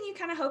 what's something you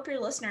kind of hope your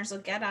listeners will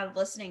get out of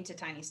listening to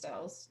Tiny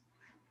Stills?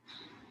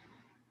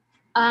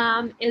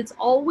 It's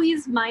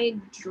always my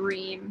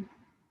dream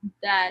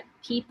that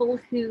people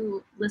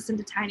who listen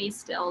to Tiny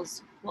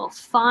Stills will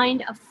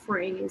find a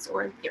phrase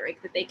or a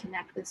lyric that they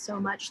connect with so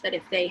much that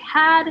if they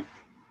had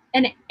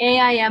an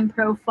AIM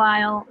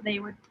profile, they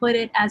would put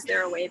it as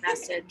their away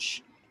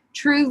message.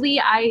 Truly,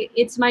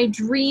 it's my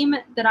dream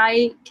that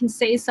I can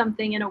say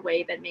something in a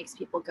way that makes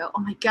people go,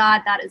 oh my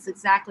God, that is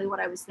exactly what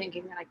I was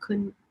thinking, and I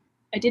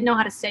didn't know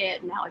how to say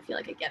it, and now I feel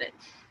like I get it.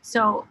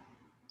 So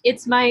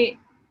it's my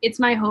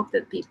hope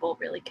that people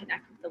really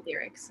connect with the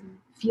lyrics and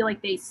feel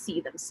like they see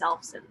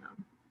themselves in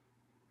them.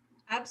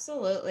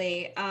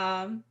 Absolutely.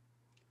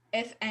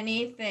 If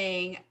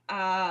anything,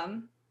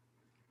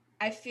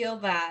 I feel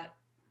that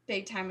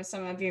big time with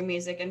some of your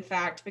music. In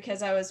fact,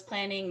 because I was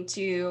planning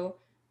to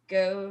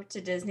go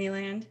to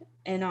Disneyland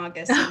in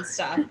August and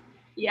stuff.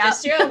 Yeah.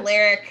 Just do a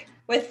lyric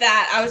with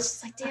that. I was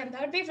just like, damn, that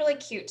would be really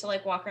cute to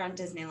like walk around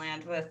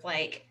Disneyland with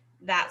like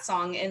that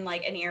song in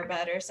like an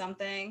earbud or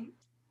something.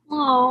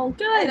 Oh, And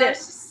good. I was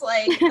just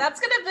like, that's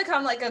gonna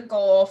become like a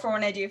goal for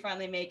when I do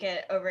finally make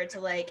it over to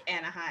like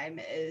Anaheim,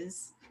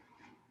 is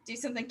do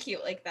something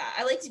cute like that.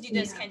 I like to do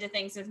those Yeah. kinds of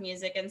things with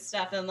music and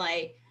stuff, and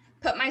like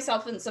put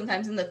myself in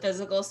sometimes in the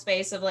physical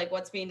space of like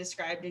what's being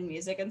described in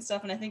music and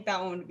stuff. And I think that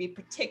one would be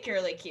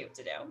particularly cute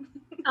to do.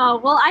 Oh,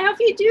 well, I hope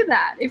you do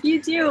that. If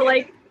you do,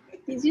 like,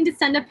 you need to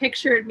send a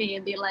picture of me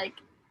and be like,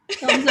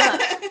 thumbs up.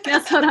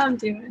 Guess what I'm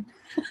doing?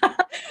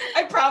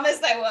 I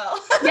promise I will.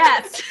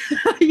 Yes,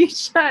 you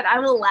should. I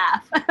will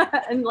laugh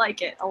and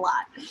like it a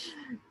lot.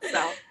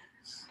 So,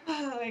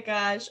 Oh my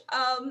gosh.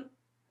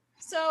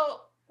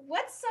 So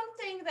what's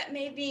something that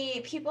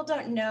maybe people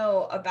don't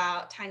know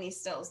about Tiny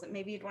Stills that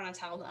maybe you'd want to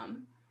tell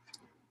them?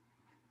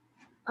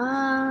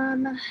 let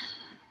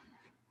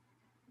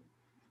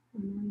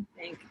me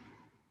think.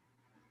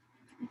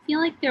 I feel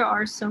like there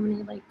are so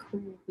many like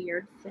cool,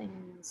 weird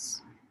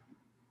things.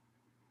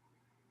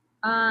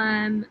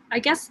 I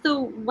guess the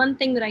one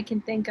thing that I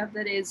can think of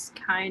that is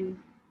kind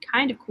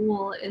of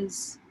cool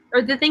is,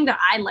 or the thing that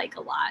I like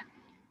a lot.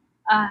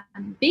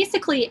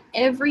 Basically,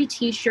 every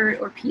T-shirt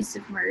or piece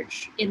of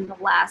merch in the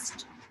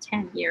last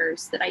 10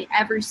 years that I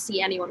ever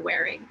see anyone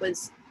wearing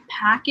was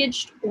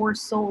packaged or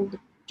sold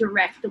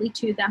directly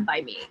to them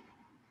by me.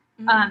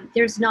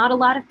 There's not a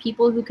lot of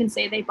people who can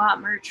say they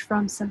bought merch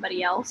from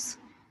somebody else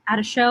at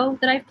a show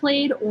that I've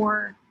played,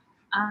 or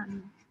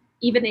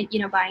even, you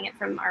know, buying it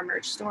from our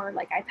merch store.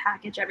 Like, I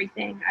package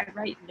everything. I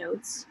write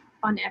notes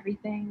on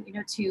everything, you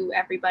know, to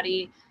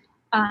everybody.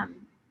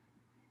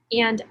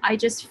 And I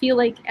just feel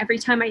like every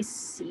time I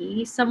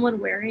see someone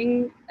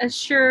wearing a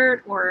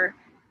shirt or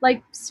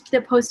like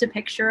that post a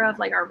picture of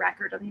like our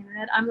record on the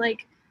internet, I'm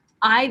like,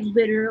 I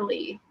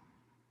literally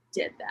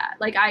did that.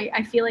 Like,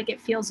 I feel like it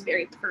feels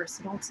very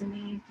personal to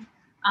me.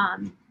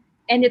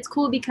 And it's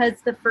cool because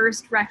the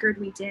first record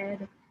we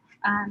did,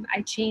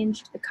 I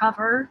changed the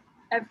cover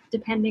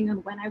depending on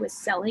when I was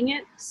selling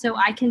it. So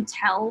I can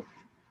tell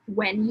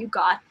when you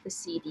got the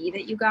CD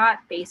that you got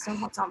based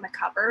on what's on the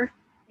cover.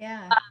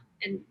 Yeah.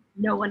 And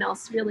no one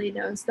else really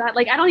knows that.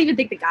 Like, I don't even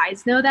think the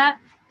guys know that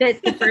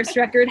the first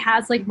record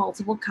has like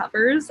multiple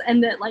covers,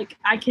 and that like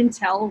I can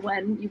tell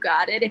when you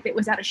got it if it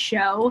was at a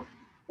show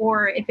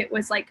or if it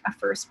was like a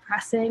first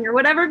pressing or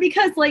whatever,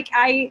 because like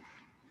I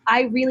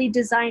really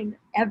designed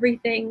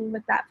everything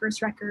with that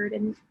first record,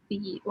 and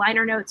the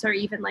liner notes are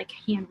even like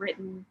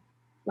handwritten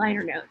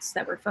liner notes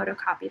that were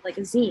photocopied like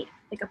a zine,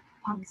 like a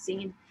punk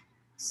zine.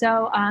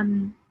 So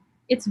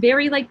it's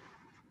very like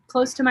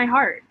close to my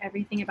heart,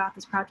 everything about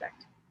this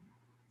project.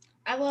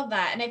 I love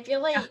that. And I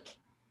feel like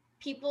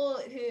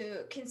people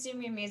who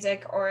consume your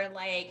music or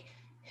like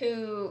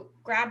who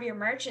grab your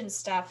merch and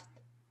stuff,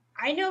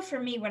 I know for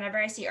me, whenever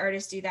I see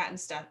artists do that and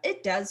stuff,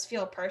 it does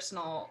feel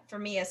personal for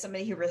me as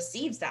somebody who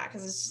receives that,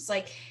 because it's just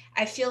like,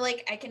 I feel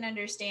like I can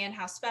understand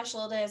how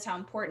special it is, how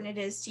important it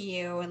is to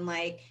you, and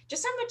like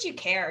just how much you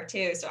care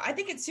too. So I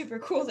think it's super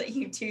cool that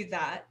you do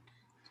that.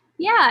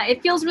 Yeah,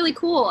 it feels really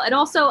cool. And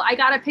also I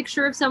got a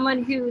picture of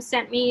someone who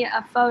sent me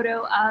a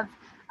photo of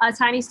a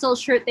Tiny Still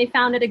shirt they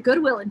found at a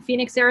Goodwill in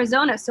Phoenix,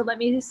 Arizona. So let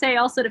me say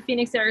also to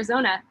Phoenix,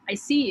 Arizona, I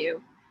see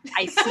you.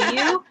 I see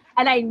you.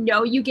 And I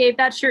know you gave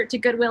that shirt to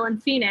Goodwill in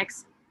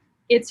Phoenix.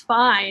 It's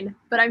fine.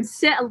 But I'm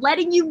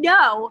letting you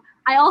know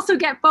I also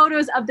get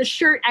photos of the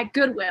shirt at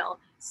Goodwill.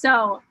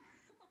 So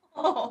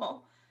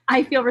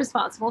I feel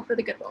responsible for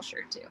the Goodwill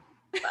shirt too.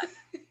 But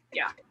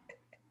yeah.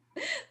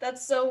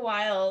 That's so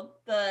wild.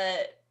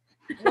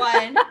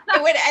 One,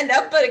 it would end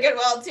up at a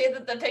Goodwill too,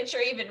 that the picture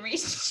even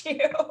reached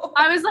you.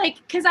 I was like,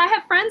 because I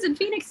have friends in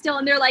Phoenix still,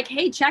 and they're like,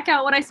 hey, check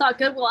out what I saw at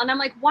Goodwill. And I'm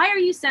like, why are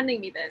you sending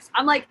me this?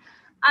 I'm like,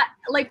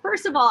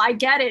 first of all, I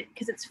get it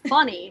because it's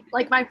funny.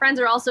 Like, my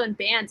friends are also in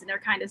bands and they're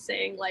kind of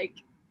saying like,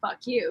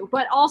 fuck you.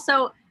 But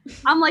also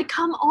I'm like,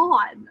 come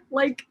on.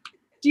 Like,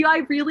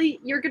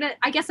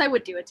 I guess I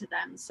would do it to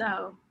them.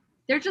 So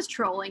they're just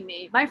trolling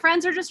me. My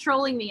friends are just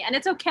trolling me, and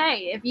it's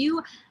okay. If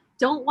you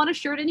don't want a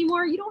shirt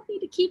anymore, you don't need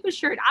to keep a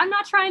shirt. I'm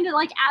not trying to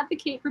like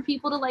advocate for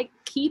people to like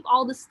keep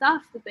all the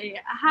stuff that they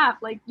have.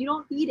 Like, you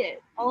don't need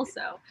it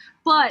also.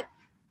 But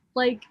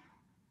like,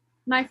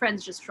 my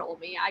friends just troll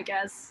me, I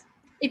guess.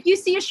 If you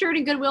see a shirt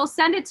in Goodwill,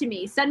 send it to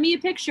me. Send me a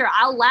picture.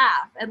 I'll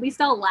laugh. At least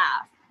I'll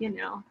laugh, you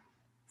know?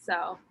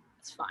 So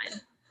it's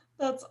fine.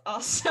 That's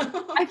awesome.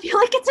 I feel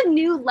like it's a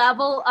new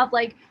level of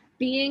like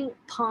being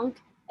punk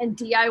and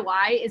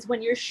DIY is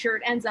when your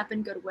shirt ends up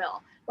in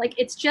Goodwill. Like,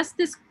 it's just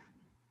this,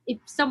 if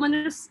someone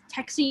is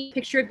texting a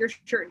picture of your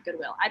shirt in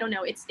Goodwill, I don't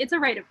know. It's a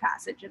rite of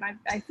passage, and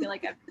I feel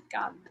like I've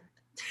gotten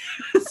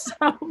there.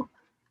 So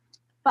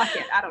fuck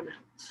it. I don't know.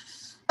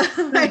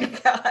 Oh my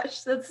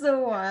gosh, that's so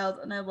wild,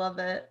 and I love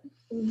it.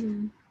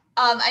 Mm-hmm.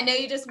 I know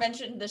you just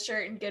mentioned the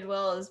shirt in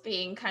Goodwill as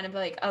being kind of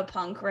like a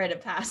punk rite of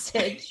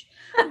passage,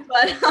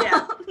 but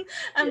Yeah.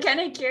 I'm kind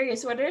of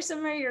curious, what are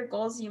some of your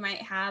goals you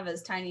might have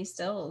as Tiny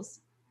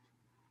Stills?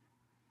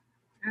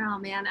 Oh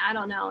man, I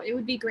don't know. It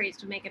would be great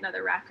to make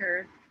another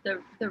record.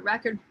 The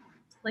record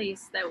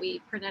place that we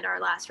printed our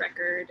last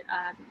record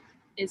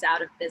is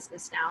out of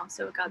business now,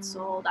 so it got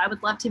sold. I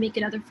would love to make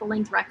another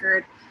full-length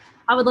record.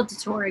 I would love to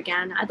tour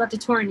again. I'd love to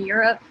tour in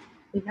Europe.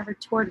 We've never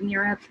toured in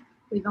Europe.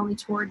 We've only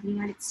toured in the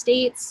United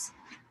States.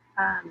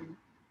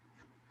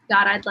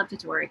 God, I'd love to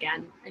tour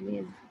again. I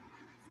mean,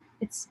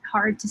 it's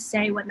hard to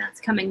say when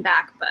that's coming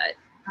back, but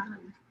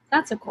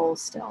that's a goal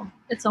still.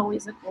 It's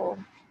always a goal.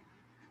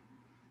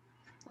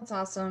 That's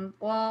awesome.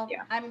 Well,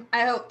 Yeah.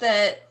 I hope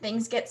that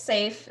things get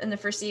safe in the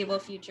foreseeable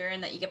future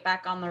and that you get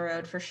back on the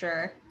road for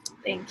sure.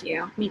 Thank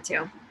you. Me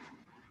too.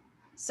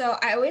 So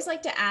I always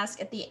like to ask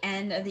at the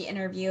end of the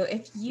interview,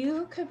 if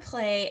you could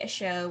play a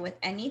show with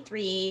any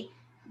 3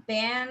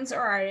 bands or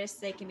artists,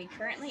 they can be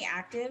currently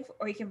active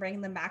or you can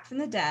bring them back from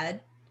the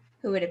dead,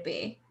 who would it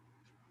be?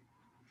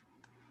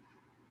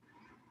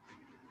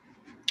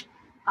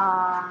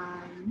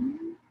 I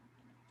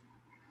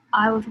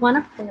would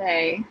want to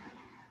play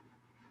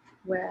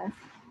with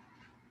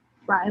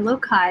Rilo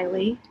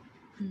Kiley,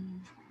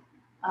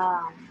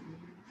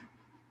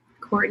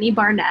 Courtney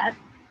Barnett,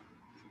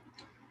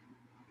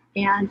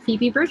 and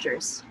Phoebe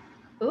Bridgers.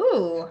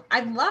 Ooh,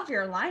 I love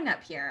your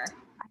lineup here.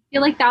 I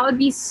feel like that would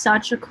be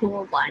such a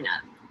cool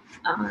lineup.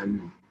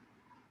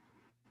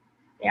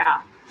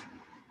 Yeah.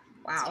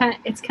 Wow.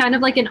 It's kind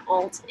of like an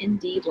alt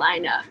indie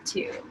lineup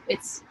too.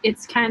 It's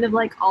kind of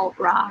like alt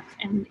rock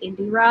and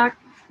indie rock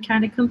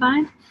kind of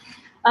combined.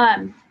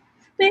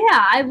 But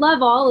yeah, I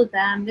love all of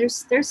them.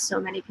 There's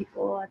so many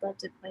people I'd love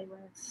to play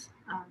with.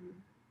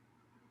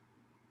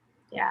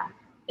 Yeah,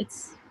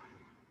 it's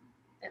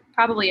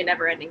probably a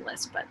never-ending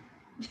list, but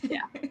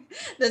yeah.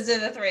 Those are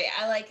the 3.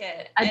 I like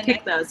it. I'd And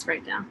pick those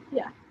right now.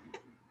 Yeah.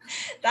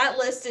 that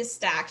list is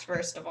stacked,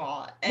 first of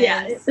all. And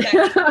Yeah.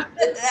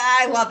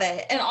 I love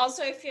it. And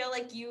also, I feel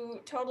like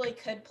you totally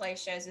could play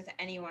shows with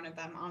any one of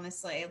them,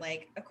 honestly.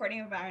 Like,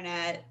 Courtney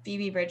Barnett,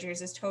 Phoebe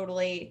Bridgers is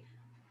totally,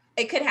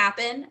 it could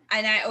happen.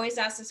 And I always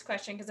ask this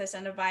question because I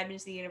send a vibe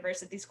into the universe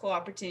that these cool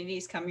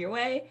opportunities come your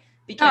way.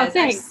 Because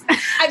thanks.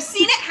 I've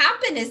seen it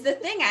happen is the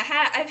thing.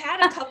 I've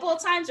had a couple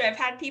of times where I've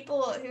had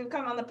people who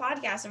come on the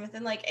podcast and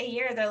within like a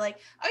year, they're like,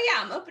 oh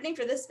yeah, I'm opening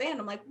for this band.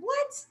 I'm like,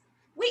 what?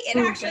 Wait, it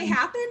actually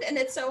happened? And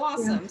it's so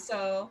awesome. Yeah.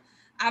 So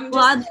I'm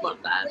just I'd love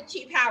that. The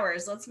cheap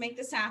powers. Let's make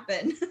this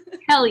happen.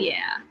 Hell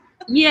yeah.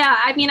 Yeah,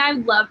 I mean, I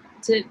would love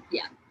to,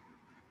 yeah.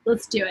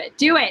 Let's do it.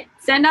 Do it.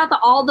 Send out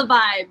all the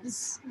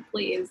vibes,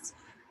 please.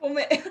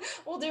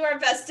 We'll do our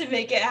best to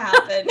make it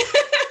happen.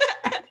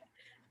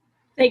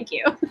 Thank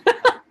you.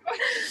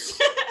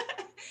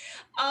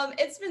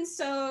 It's been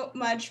so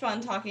much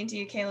fun talking to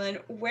you,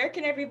 Kaylin. Where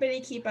can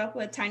everybody keep up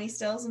with Tiny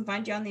Stills and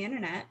find you on the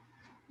internet?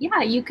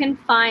 Yeah, you can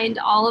find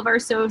all of our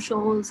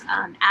socials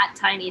at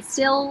Tiny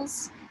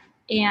Stills,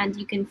 and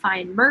you can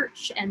find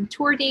merch and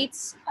tour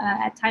dates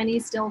at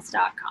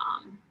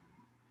tinystills.com.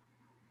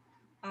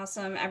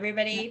 Awesome.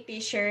 Everybody be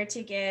sure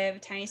to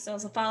give Tiny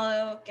Stills a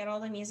follow, get all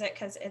the music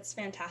because it's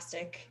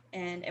fantastic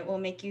and it will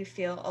make you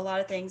feel a lot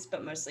of things,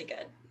 but mostly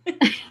good.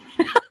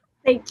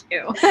 Thank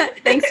you.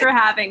 Thanks for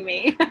having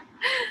me.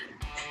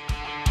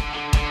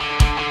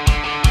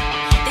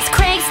 This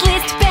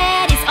Craigslist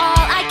bed is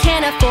all I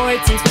can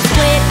afford since we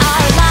split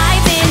our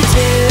lives in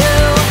two.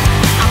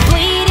 I'm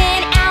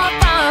bleeding out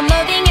from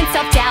loathing and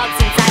self-doubt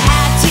since I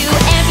had to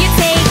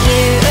amputate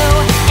you.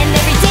 And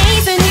every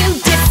day's a new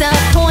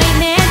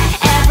disappointment.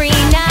 Every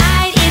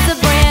night is a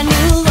brand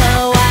new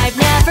low I've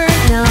never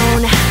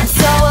known. I'm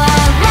so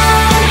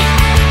alone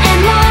and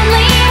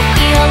lonely.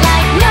 Feel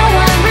like no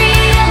one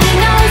really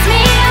knows me.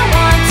 I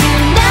want to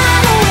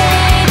numb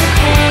away the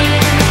pain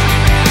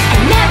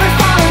and never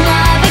fall in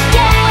love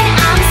again.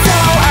 I'm so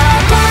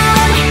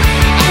alone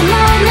and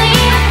lonely.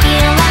 I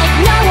feel like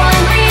no one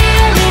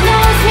really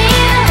knows me.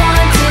 I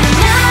want to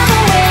numb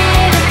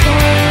away the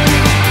pain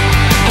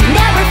and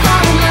never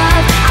fall in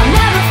love. I'll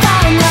never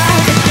fall in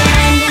love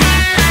again.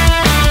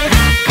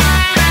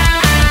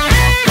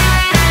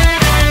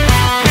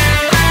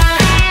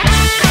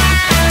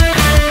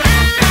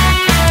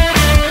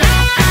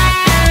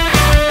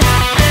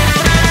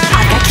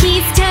 I've got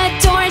keys to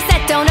doors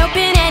that don't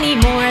open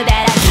anymore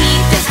that I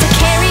keep just to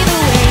carry the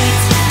weight.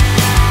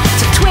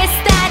 To twist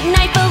that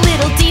knife a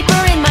little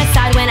deeper in my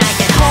side when I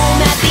get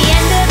home at the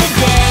end of the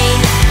day.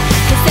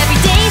 'Cause every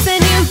day's a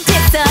new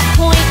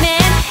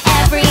disappointment.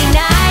 Every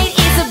night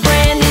is a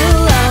brand new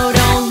low.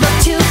 Don't look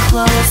too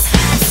close.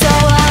 I'm so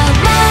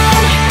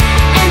alone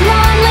and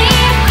lonely.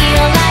 I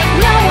feel like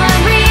no one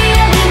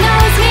really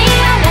knows me.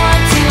 I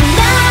want to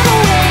numb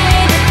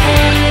away the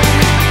pain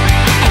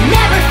and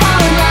never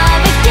fall in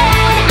love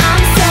again.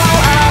 I'm so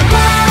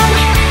alone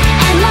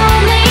and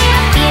lonely.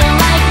 I feel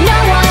like no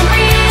one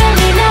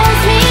really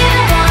knows me. I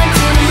want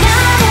to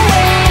numb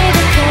away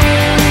the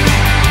pain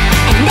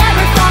and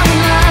never fall in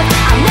love.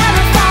 I'll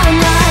never fall in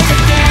love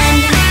again.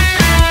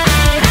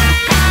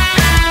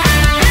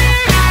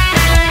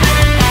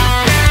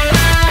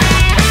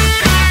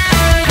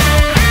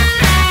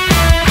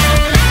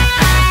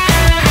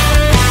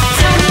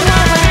 Tell me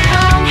what went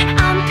wrong.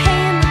 I'm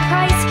paying the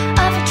price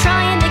of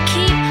trying to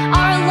keep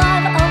our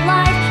love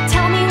alive.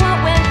 Tell me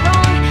what went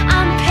wrong.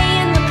 I'm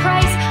paying the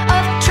price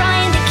of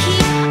trying to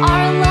keep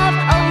our love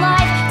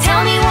alive.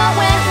 Tell me what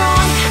went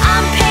wrong.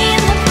 I'm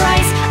paying the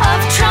price of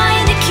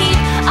trying to keep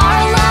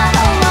our love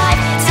alive.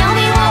 Tell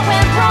me what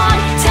went wrong.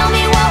 Tell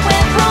me what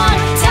went wrong.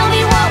 Tell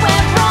me what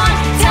went wrong.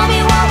 Tell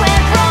me what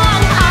went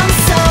wrong. I'm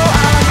so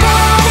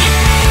alone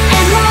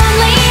and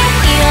lonely. I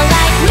feel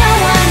like no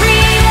one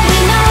really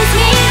knows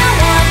me. I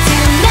want to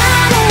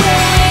numb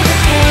away the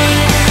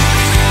pain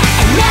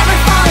and never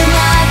fall in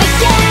love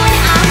again.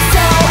 I'm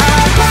so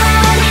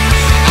alone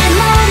and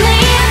lonely.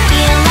 I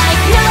feel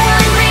like no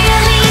one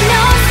really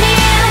knows me. I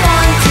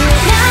want to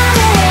numb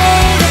away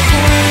the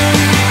pain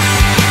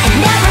and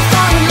never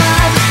fall in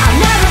love. I'll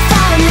never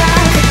fall in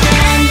love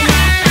again.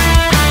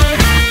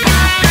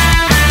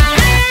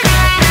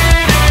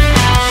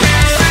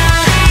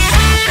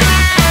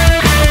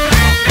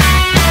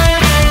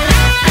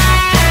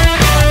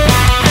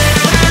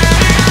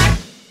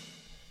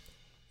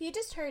 You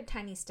just heard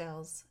Tiny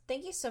Stills.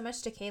 Thank you so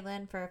much to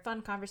Kaylin for a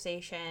fun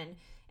conversation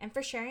and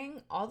for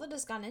sharing all that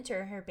has gone into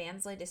her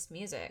band's latest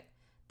music.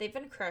 They've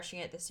been crushing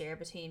it this year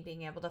between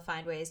being able to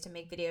find ways to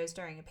make videos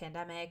during a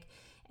pandemic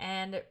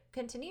and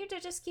continue to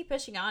just keep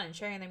pushing on and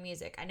sharing their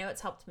music. I know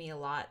it's helped me a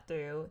lot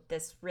through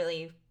this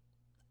really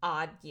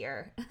odd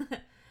year.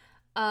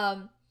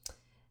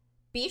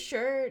 Be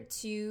sure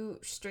to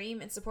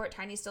stream and support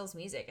Tiny Stills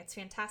music. It's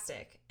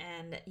fantastic,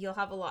 and you'll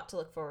have a lot to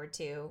look forward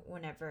to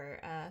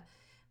whenever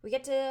we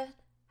get to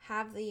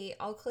have the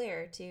all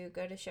clear to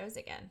go to shows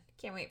again.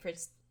 Can't wait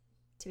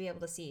to be able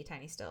to see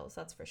Tiny Stills,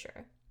 that's for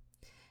sure.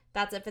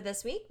 That's it for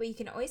this week, but you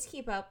can always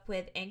keep up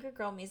with Angry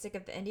Girl Music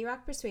of the Indie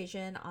Rock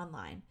Persuasion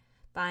online.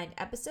 Find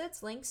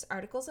episodes, links,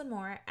 articles, and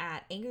more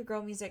at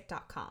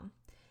angrygirlmusic.com.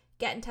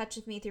 Get in touch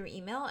with me through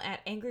email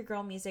at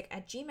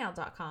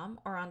angrygirlmusic@gmail.com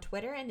or on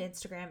Twitter and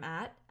Instagram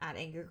at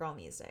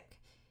angrygirlmusic.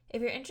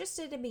 If you're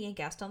interested in being a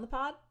guest on the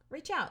pod,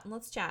 reach out and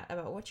let's chat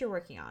about what you're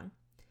working on.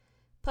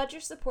 Pledge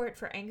your support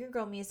for Angry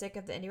Girl Music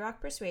of the Indie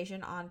Rock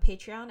Persuasion on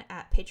Patreon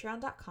at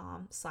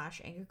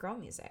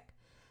patreon.com/angrygirlmusic.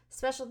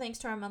 Special thanks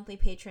to our monthly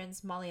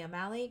patrons Molly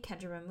O'Malley,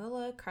 Kendra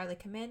Mamula, Carly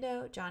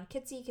Commando, John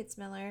Kitsy,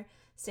 Kitzmiller,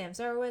 Sam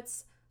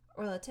Zarowitz,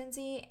 Orla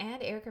Tinsey,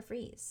 and Erica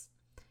Fries.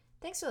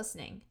 Thanks for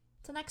listening.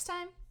 Till next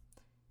time,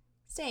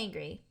 stay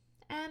angry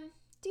and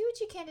do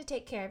what you can to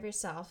take care of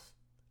yourself.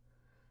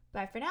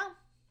 Bye for now.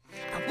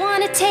 I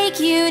wanna take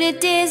you to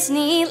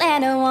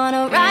Disneyland. I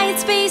wanna ride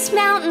Space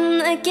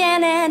Mountain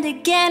again and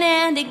again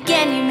and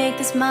again. You make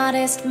this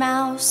modest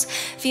mouse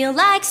feel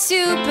like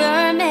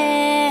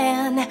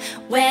Superman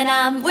when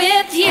I'm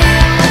with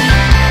you.